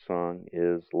favorite song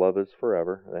is Love Is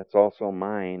Forever. That's also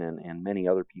mine and many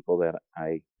other people that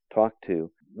I talk to.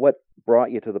 What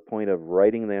brought you to the point of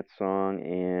writing that song,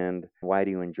 and why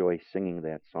do you enjoy singing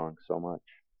that song so much?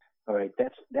 All right,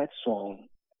 that song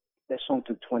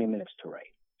took 20 minutes to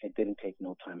write. It didn't take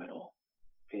no time at all.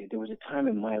 There was a time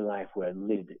in my life where I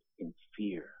lived in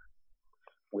fear,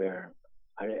 where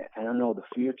I don't know, the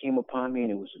fear came upon me,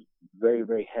 and it was very,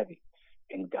 very heavy.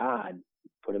 And God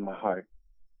put in my heart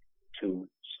to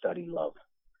study love.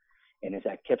 And as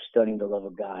I kept studying the love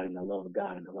of God and the love of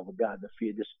God and the love of God, the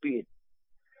fear disappeared.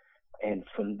 And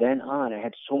from then on, I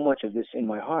had so much of this in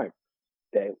my heart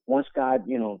that once God,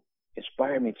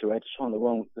 inspired me to write the song,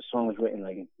 the song was written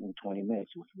like in 20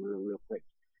 minutes. It was real quick.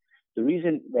 The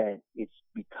reason that it's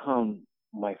become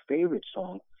my favorite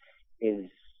song is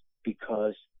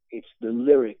because it's the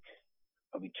lyric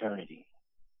of eternity.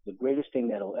 The greatest thing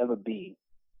that'll ever be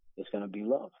is going to be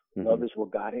love. Mm-hmm. Love is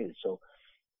what God is. So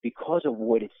because of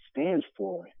what it stands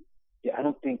for, I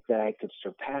don't think that I could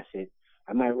surpass it.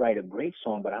 I might write a great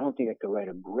song, but I don't think I could write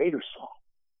a greater song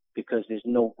because there's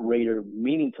no greater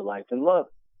meaning to life than love.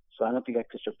 So I don't think I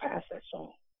could surpass that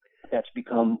song. That's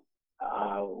become,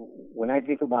 when I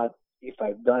think about if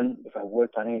I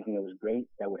worked on anything that was great,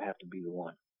 that would have to be the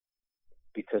one.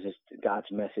 Because it's God's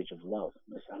message of love.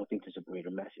 I don't think there's a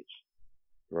greater message.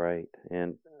 Right.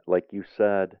 And like you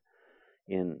said,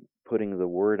 in putting the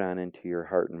word on into your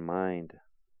heart and mind,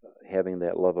 having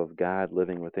that love of God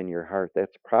living within your heart,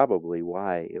 that's probably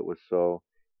why it was so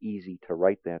easy to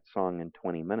write that song in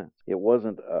 20 minutes. It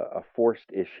wasn't a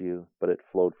forced issue, but it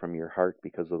flowed from your heart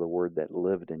because of the word that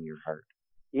lived in your heart.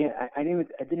 Yeah, I didn't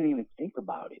even think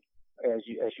about it. As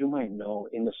you might know,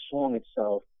 in the song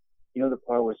itself, the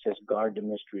part where it says, guard the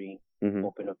mystery, mm-hmm.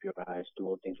 Open up your eyes, do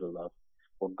all things with love.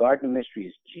 Well, guard the mystery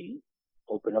is G,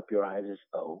 open up your eyes is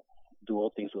O, do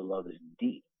all things with love is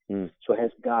D. Mm. So it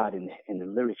has God in the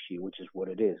lyric sheet, which is what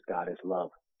it is. God is love.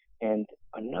 And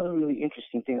another really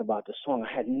interesting thing about the song,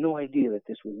 I had no idea that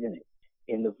this was in it.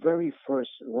 In the very first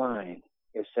line,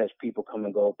 it says people come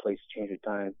and go, place, change of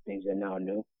time, things are now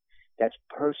new. That's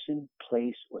person,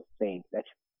 place, or thing. That's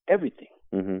everything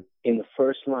mm-hmm. in the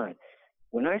first line.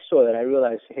 When I saw that, I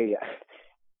realized, hey,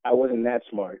 I wasn't that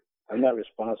smart. I'm not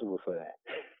responsible for that.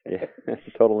 Yeah,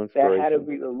 total inspiration. That had to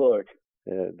be the Lord.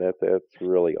 Yeah, that's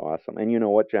really awesome. And you know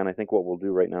what, John? I think what we'll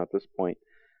do right now at this point,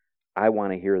 I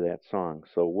want to hear that song.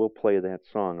 So we'll play that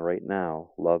song right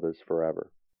now, Love is Forever.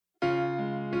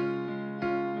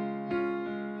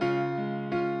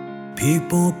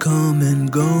 People come and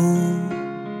go,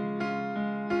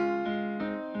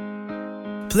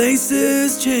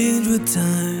 places change with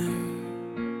time.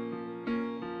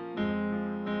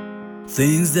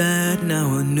 Things that now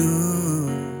are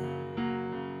new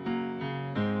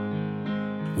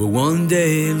will one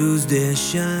day lose their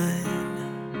shine.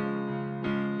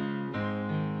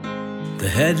 The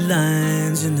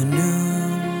headlines in the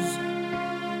news,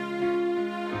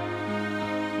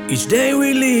 each day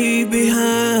we leave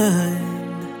behind.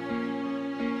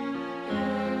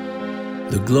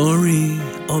 The glory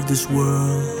of this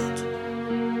world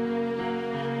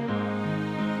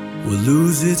will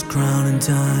lose its crown in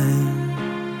time.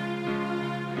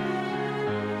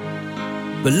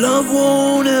 But love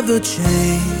won't ever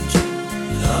change.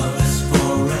 Love is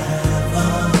forever.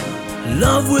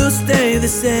 Love will stay the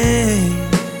same.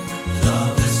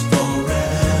 Love is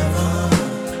forever.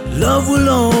 Love will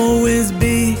always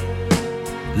be.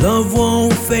 Love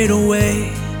won't fade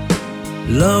away.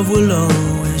 Love will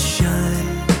always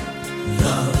shine.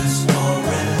 Love is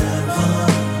forever.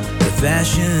 The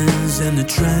fashions and the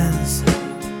trends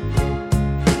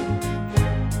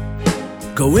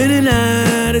go in and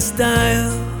out of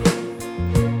style.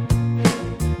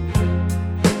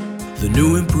 The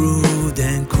new, improved,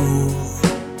 and cool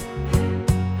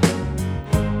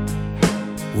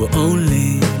will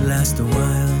only last a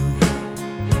while.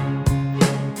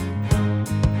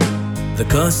 The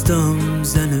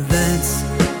customs and events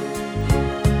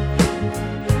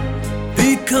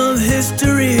become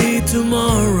history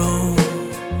tomorrow.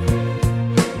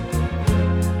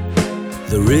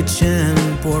 The rich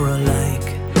and poor alike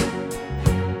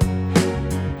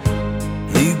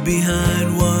leave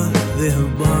behind what they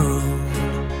have borrowed.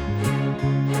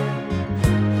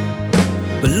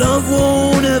 But love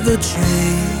won't ever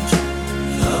change.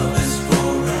 Love is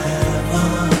forever.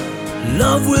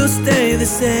 Love will stay the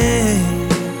same.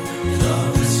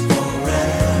 Love is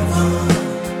forever.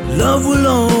 Love will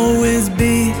always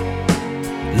be.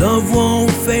 Love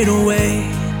won't fade away.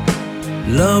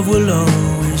 Love will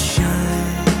always shine.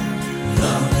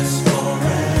 Love is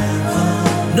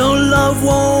forever. No, love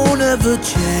won't ever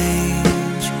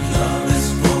change. Love is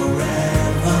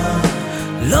forever.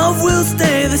 Love will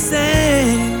stay the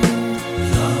same.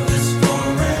 Love is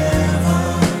forever.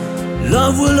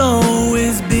 Love will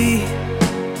always be.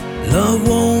 Love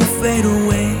won't fade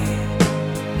away.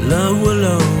 Love will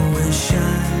always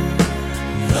shine.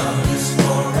 Love is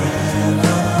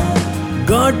forever.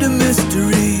 Guard the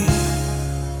mystery.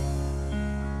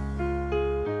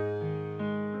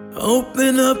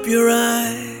 Open up your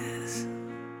eyes.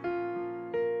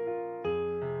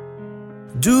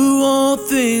 Do all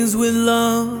things with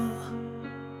love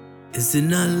Is it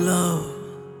not love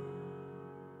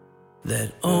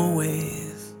that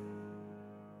always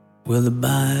will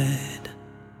abide?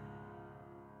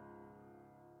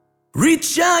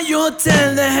 Reach out your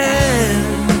tender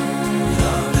hand,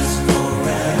 love is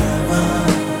forever,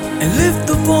 and lift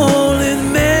the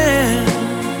fallen man.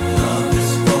 Love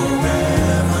is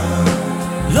forever.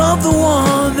 Love the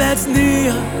one that's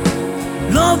near,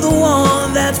 love the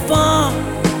one that's far.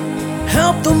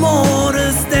 Help them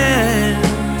understand.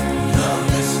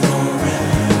 Love is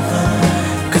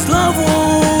forever. 'Cause love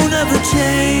won't ever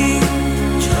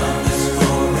change. Love is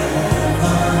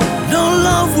forever. No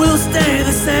love will stay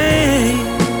the same.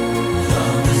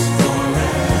 Love is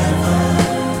forever.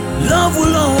 Love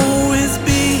will always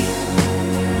be.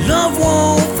 Love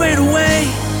won't fade away.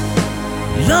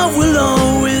 Love will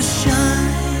always shine.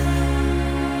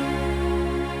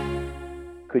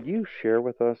 Could you share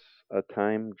with us a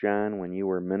time, John, when you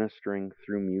were ministering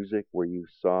through music where you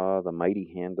saw the mighty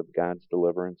hand of God's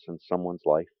deliverance in someone's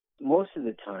life? Most of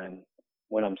the time,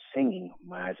 when I'm singing,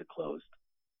 my eyes are closed,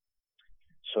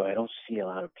 so I don't see a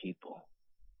lot of people.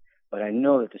 But I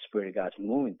know that the Spirit of God's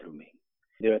moving through me.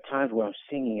 There are times where I'm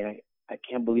singing and I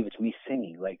can't believe it's me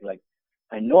singing. Like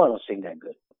I know I don't sing that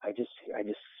good. I just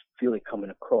feel it coming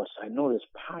across. I know there's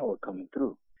power coming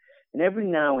through. And every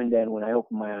now and then, when I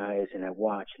open my eyes and I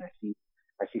watch and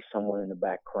I see someone in the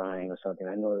back crying or something,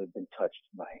 I know they've been touched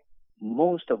by it.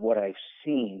 Most of what I've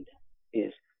seen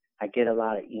is I get a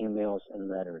lot of emails and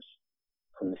letters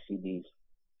from the CDs.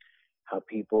 How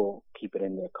people keep it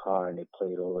in their car and they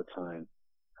play it all the time.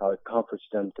 How it comforts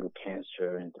them through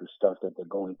cancer and through stuff that they're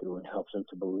going through and helps them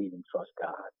to believe and trust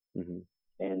God. Mm-hmm.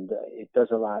 And it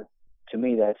does a lot. To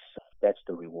me, that's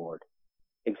the reward.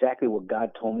 Exactly what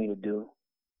God told me to do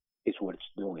is what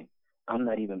it's doing. I'm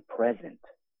not even present,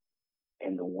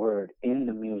 and the word in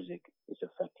the music is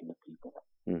affecting the people.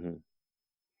 Mm-hmm.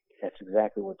 That's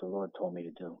exactly what the Lord told me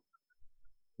to do.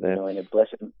 That's, and it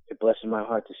blesses my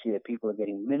heart to see that people are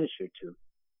getting ministered to,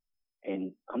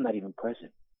 and I'm not even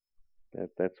present.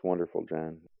 That's wonderful,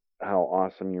 John. How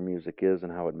awesome your music is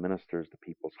and how it ministers to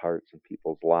people's hearts and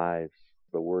people's lives.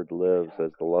 The word lives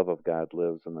as the love of God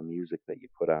lives in the music that you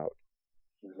put out.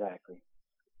 Exactly.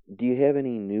 Do you have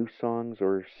any new songs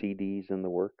or CDs in the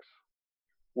works?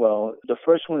 Well, the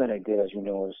first one that I did, as you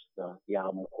know, is the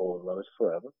album called Love is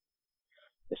Forever.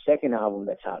 The second album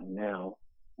that's out now,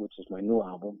 which is my new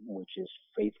album, which is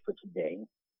Faith for Today.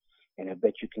 And I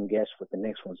bet you can guess what the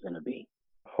next one's going to be.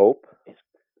 Hope?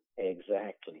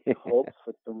 Exactly. Hope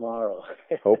for Tomorrow.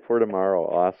 Hope for Tomorrow.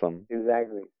 Awesome.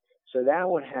 Exactly. So that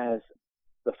one has,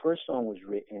 the first song was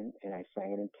written, and I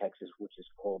sang it in Texas, which is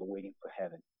called Waiting for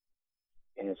Heaven.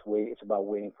 And it's about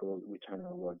waiting for the return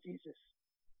of the Lord Jesus.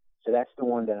 So that's the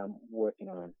one that I'm working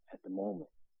on at the moment,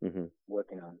 mm-hmm.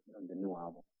 working on the new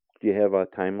album. Do you have a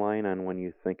timeline on when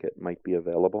you think it might be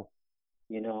available?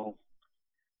 You know,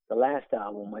 the last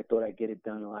album, I thought I'd get it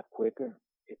done a lot quicker.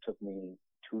 It took me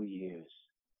 2 years.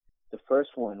 The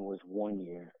first one was 1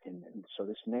 year, and so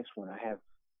this next one, I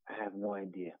have no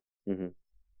idea. Mm-hmm.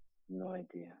 No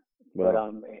idea.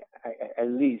 Well, but at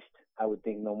least I would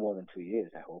think no more than 2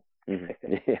 years, I hope.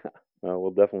 Mm-hmm. Yeah.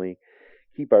 We'll definitely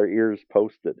keep our ears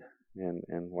posted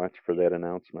and watch for that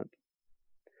announcement.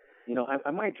 You know,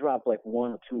 I might drop like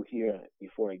 1 or 2 here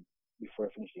before I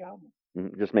finish the album.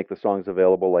 Mm-hmm. Just make the songs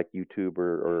available like YouTube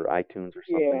or iTunes or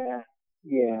something.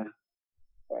 Yeah.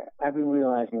 I've been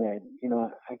realizing that,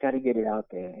 I got to get it out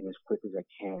there and as quick as I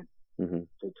can mm-hmm.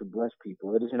 to bless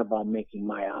people. It isn't about making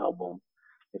my album.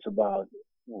 It's about,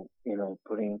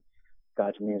 putting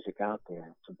God's music out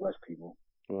there to bless people.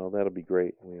 Well, that'll be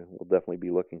great. We'll definitely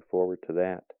be looking forward to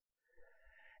that.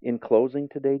 In closing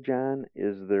today, John,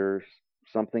 is there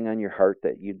something on your heart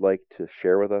that you'd like to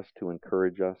share with us to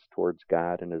encourage us towards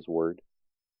God and His Word?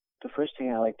 The first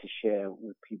thing I like to share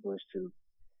with people is to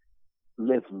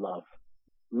live love.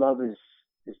 Love is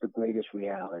the greatest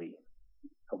reality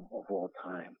of all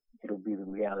time. It'll be the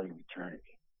reality of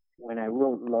eternity. When I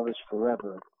wrote Love is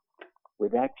Forever, where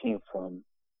that came from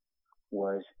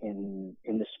was in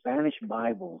the Spanish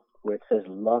Bible, where it says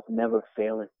love never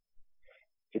faileth.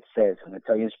 It says, I'm going to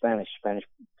tell you in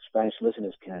Spanish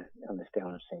listeners can understand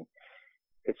what I'm saying.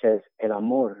 It says, el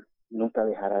amor nunca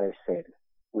dejará de ser,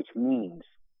 which means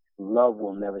love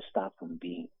will never stop from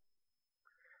being.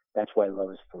 That's why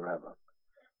love is forever.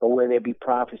 But where there be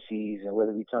prophecies and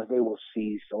whether we talk, they will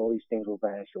cease. All these things will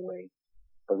vanish away.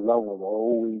 But love will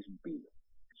always be.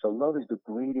 So love is the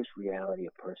greatest reality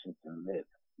a person can live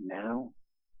now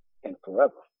and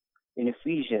forever. In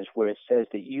Ephesians, where it says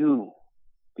that you,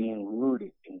 being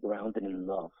rooted and grounded in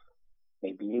love,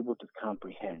 may be able to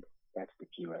comprehend. That's the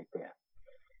key right there.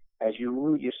 As you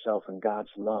root yourself in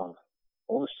God's love,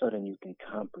 all of a sudden you can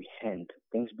comprehend.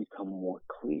 Things become more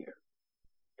clear.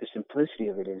 The simplicity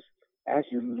of it is, as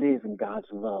you live in God's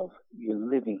love, you're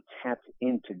living tapped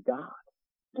into God.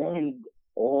 Then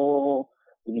all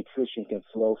the nutrition can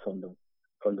flow from the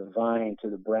vine to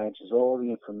the branches, all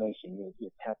the information,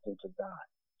 you're tapped into God.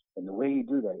 And the way you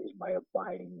do that is by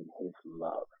abiding in His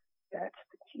love. That's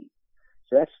the key.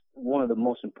 So that's one of the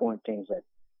most important things that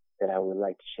I would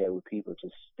like to share with people, to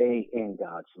stay in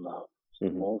God's love.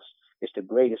 It's it's the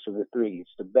greatest of the three. It's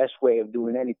the best way of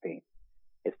doing anything.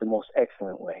 It's the most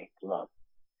excellent way, love.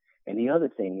 And the other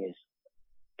thing is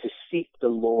to seek the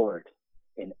Lord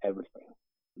in everything.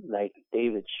 Like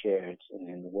David shares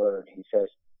in the Word, he says,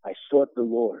 I sought the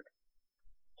Lord.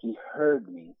 He heard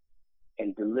me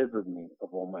and delivered me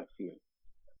of all my fears.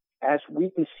 As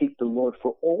we can seek the Lord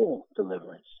for all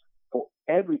deliverance, for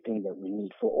everything that we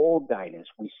need, for all guidance,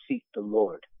 we seek the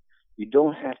Lord. You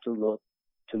don't have to look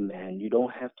to man. You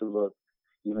don't have to look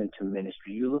even to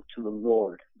ministry. You look to the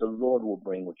Lord. The Lord will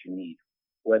bring what you need,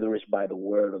 whether it's by the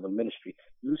word or the ministry.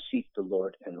 You seek the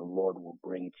Lord, and the Lord will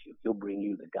bring it to you. He'll bring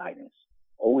you the guidance.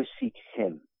 Always seek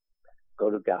Him.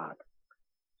 Go to God.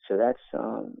 So that's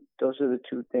those are the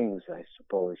two things, I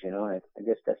suppose. I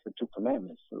guess that's the two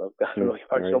commandments: love God with all your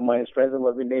heart, soul, mind, and strength, and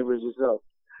love your neighbor as yourself.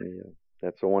 Yeah,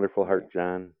 that's a wonderful heart,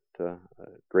 John.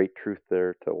 Great truth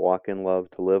there, to walk in love,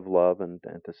 to live love, and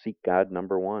to seek God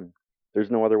number one.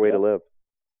 There's no other way to live.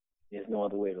 There's no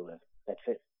other way to live. That's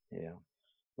it. Yeah.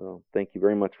 Well, thank you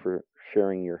very much for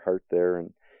sharing your heart there.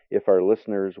 And if our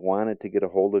listeners wanted to get a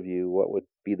hold of you, what would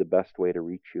be the best way to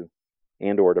reach you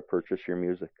and or to purchase your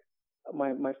music?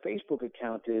 My Facebook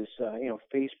account is,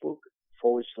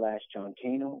 Facebook.com/John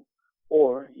Kano,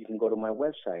 or you can go to my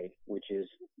website, which is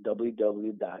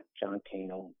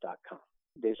www.johnkano.com.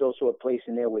 There's also a place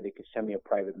in there where they could send me a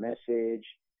private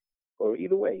message, or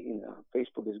either way,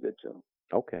 Facebook is good too.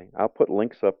 Okay. I'll put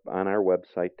links up on our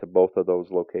website to both of those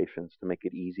locations to make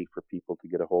it easy for people to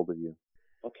get a hold of you.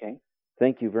 Okay.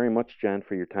 Thank you very much, John,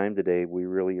 for your time today. We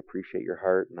really appreciate your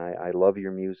heart, and I love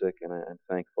your music, and I'm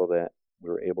thankful that we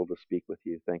were able to speak with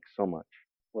you. Thanks so much.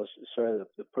 Well, sir,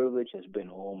 the privilege has been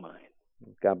all mine.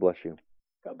 God bless you.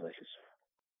 God bless you, sir.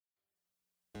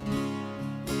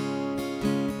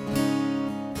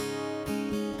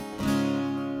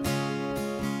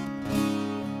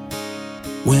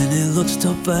 When it looks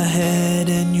tough ahead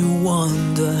and you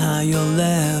wonder how you'll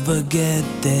ever get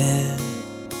there,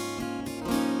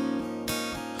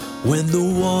 when the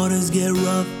waters get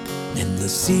rough and the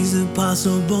seas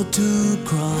impossible to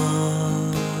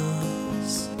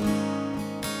cross,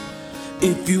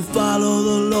 if you follow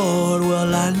the Lord,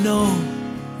 well, I know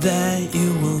that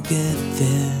you will get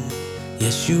there.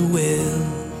 Yes, you will.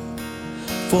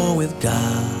 For with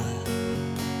God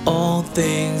all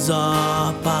things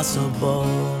are possible.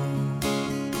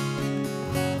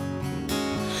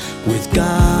 With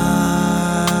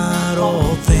God,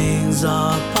 all things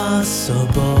are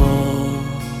possible.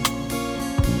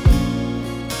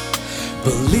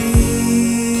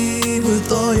 Believe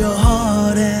with all your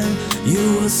heart and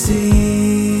you will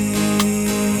see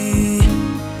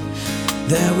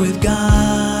that with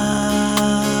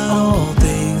God, all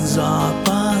things are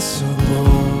possible.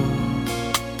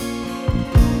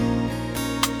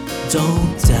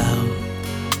 Don't doubt,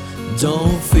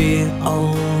 don't fear,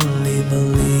 only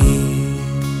believe.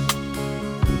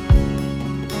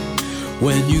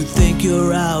 When you think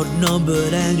you're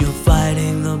outnumbered and you're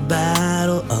fighting the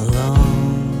battle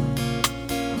alone,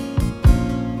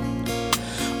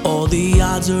 all the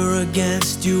odds are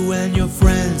against you and your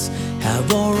friends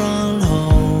have all run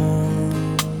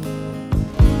home.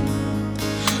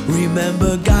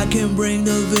 Remember, God can bring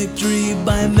the victory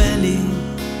by many,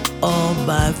 all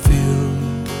by few.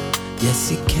 Yes,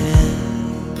 He can.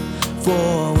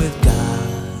 For with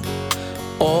God,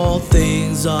 all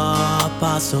things are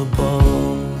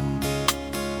possible.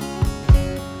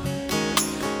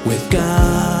 With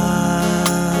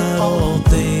God, all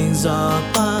things are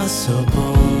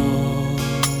possible.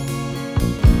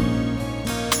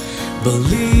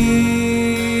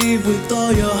 Believe with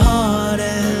all your heart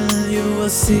and you will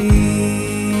see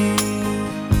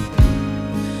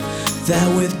that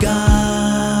with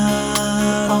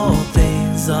God, all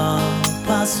things are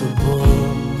possible.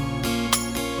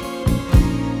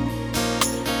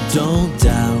 Don't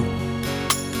doubt,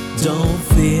 don't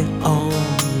fear,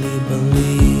 only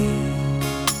believe.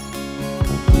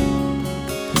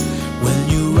 When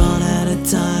you run out of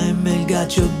time and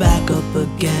got your back up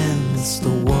against the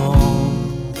wall,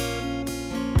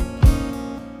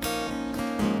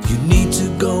 you need to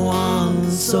go on,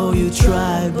 so you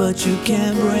try, but you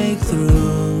can't break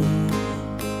through.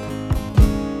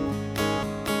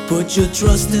 Put your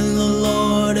trust in the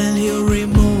Lord and He'll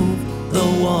remove the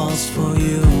walls for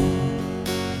you.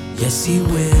 Yes, He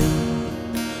will.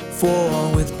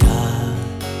 For with God,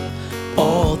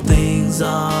 all things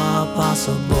are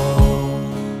possible.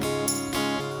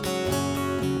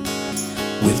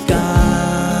 With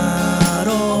God,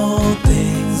 all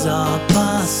things are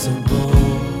possible.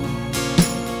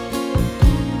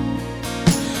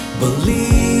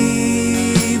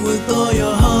 Believe with all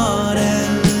your heart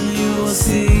and you will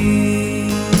see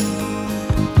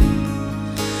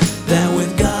that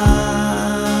with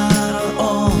God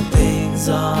all things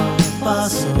are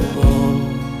possible.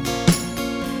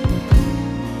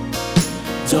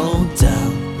 Don't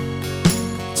doubt,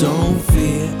 don't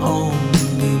fear,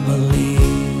 only believe.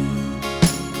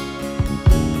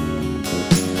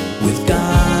 With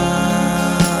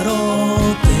God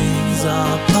all things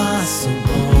are possible.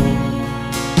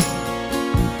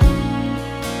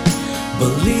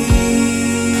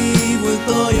 Believe with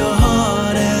all your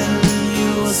heart and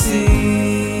you will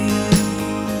see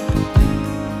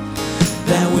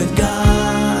that with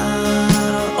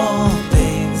God all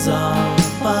things are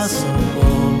possible.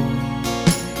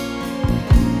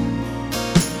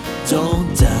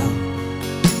 Don't doubt,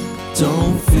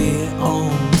 don't fear,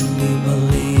 only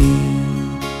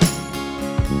believe.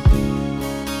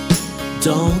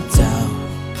 Don't doubt,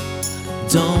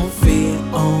 don't fear,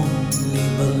 only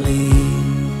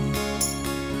believe.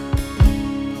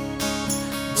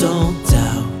 Don't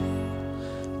doubt,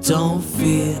 don't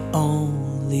fear,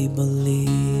 only believe.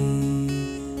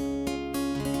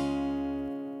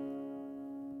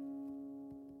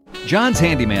 John's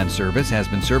Handyman Service has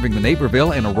been serving the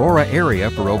Naperville and Aurora area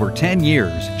for over 10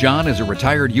 years. John is a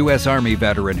retired U.S. Army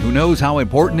veteran who knows how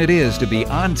important it is to be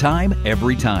on time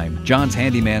every time. John's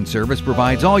Handyman Service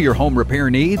provides all your home repair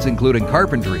needs, including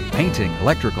carpentry, painting,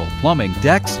 electrical, plumbing,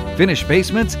 decks, finished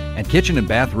basements, and kitchen and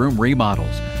bathroom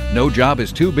remodels. No job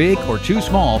is too big or too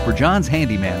small for John's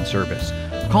Handyman Service.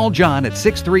 Call John at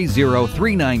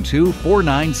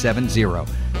 630-392-4970.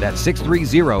 That's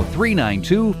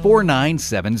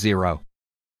 630-392-4970.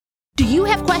 Do you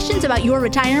have questions about your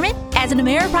retirement? As an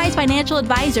Ameriprise financial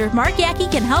advisor, Mark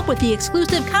Yackey can help with the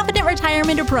exclusive Confident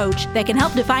Retirement approach that can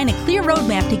help define a clear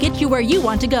roadmap to get you where you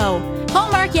want to go.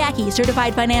 Call Mark Yackey,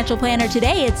 Certified Financial Planner,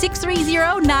 today at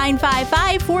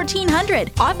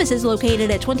 630-955-1400. Office is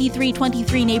located at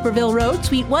 2323 Naperville Road,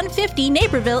 Suite 150,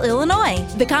 Naperville, Illinois.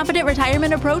 The Confident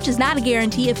Retirement approach is not a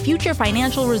guarantee of future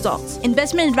financial results.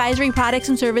 Investment advisory products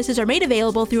and services are made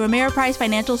available through Ameriprise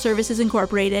Financial Services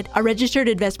Incorporated, a registered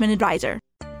investment advisor.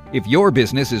 If your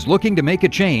business is looking to make a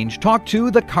change, talk to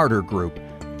the Carter Group.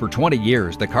 For 20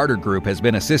 years, the Carter Group has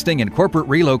been assisting in corporate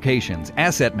relocations,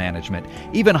 asset management,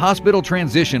 even hospital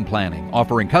transition planning,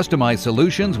 offering customized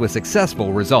solutions with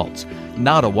successful results.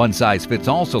 Not a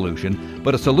one-size-fits-all solution,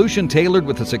 but a solution tailored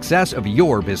with the success of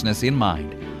your business in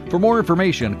mind. For more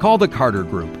information, call the Carter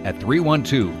Group at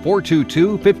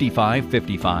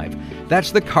 312-422-5555.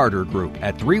 That's the Carter Group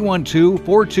at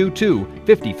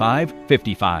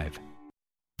 312-422-5555.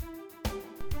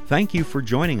 Thank you for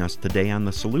joining us today on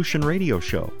the Solution Radio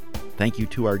Show. Thank you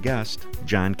to our guest,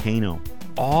 John Kano.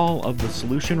 All of the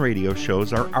Solution Radio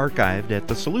shows are archived at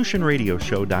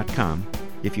thesolutionradioshow.com.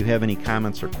 If you have any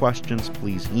comments or questions,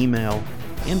 please email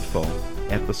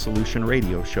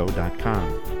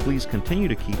info@thesolutionradioshow.com. Please continue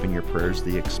to keep in your prayers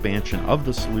the expansion of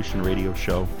the Solution Radio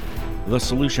Show. The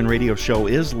Solution Radio Show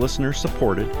is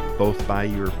listener-supported, both by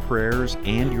your prayers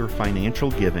and your financial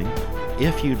giving.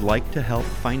 If you'd like to help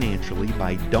financially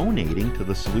by donating to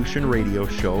the Solution Radio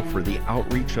Show for the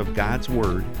outreach of God's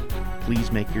Word,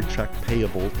 please make your check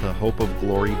payable to Hope of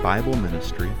Glory Bible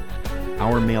Ministry.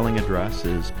 Our mailing address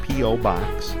is P.O.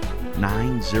 Box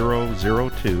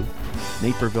 9002,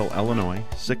 Naperville, Illinois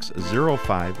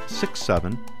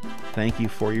 60567. Thank you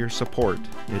for your support.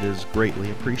 It is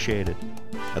greatly appreciated.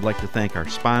 I'd like to thank our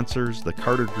sponsors, the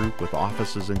Carter Group with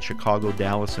offices in Chicago,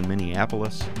 Dallas, and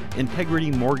Minneapolis,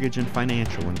 Integrity Mortgage and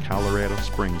Financial in Colorado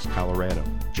Springs, Colorado,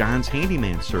 John's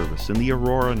Handyman Service in the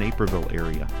Aurora, Naperville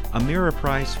area,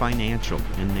 Ameriprise Financial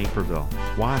in Naperville,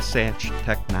 Wasatch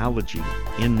Technology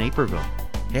in Naperville.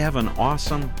 Have an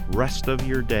awesome rest of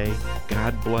your day.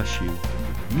 God bless you.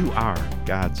 You are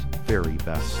God's very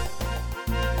best.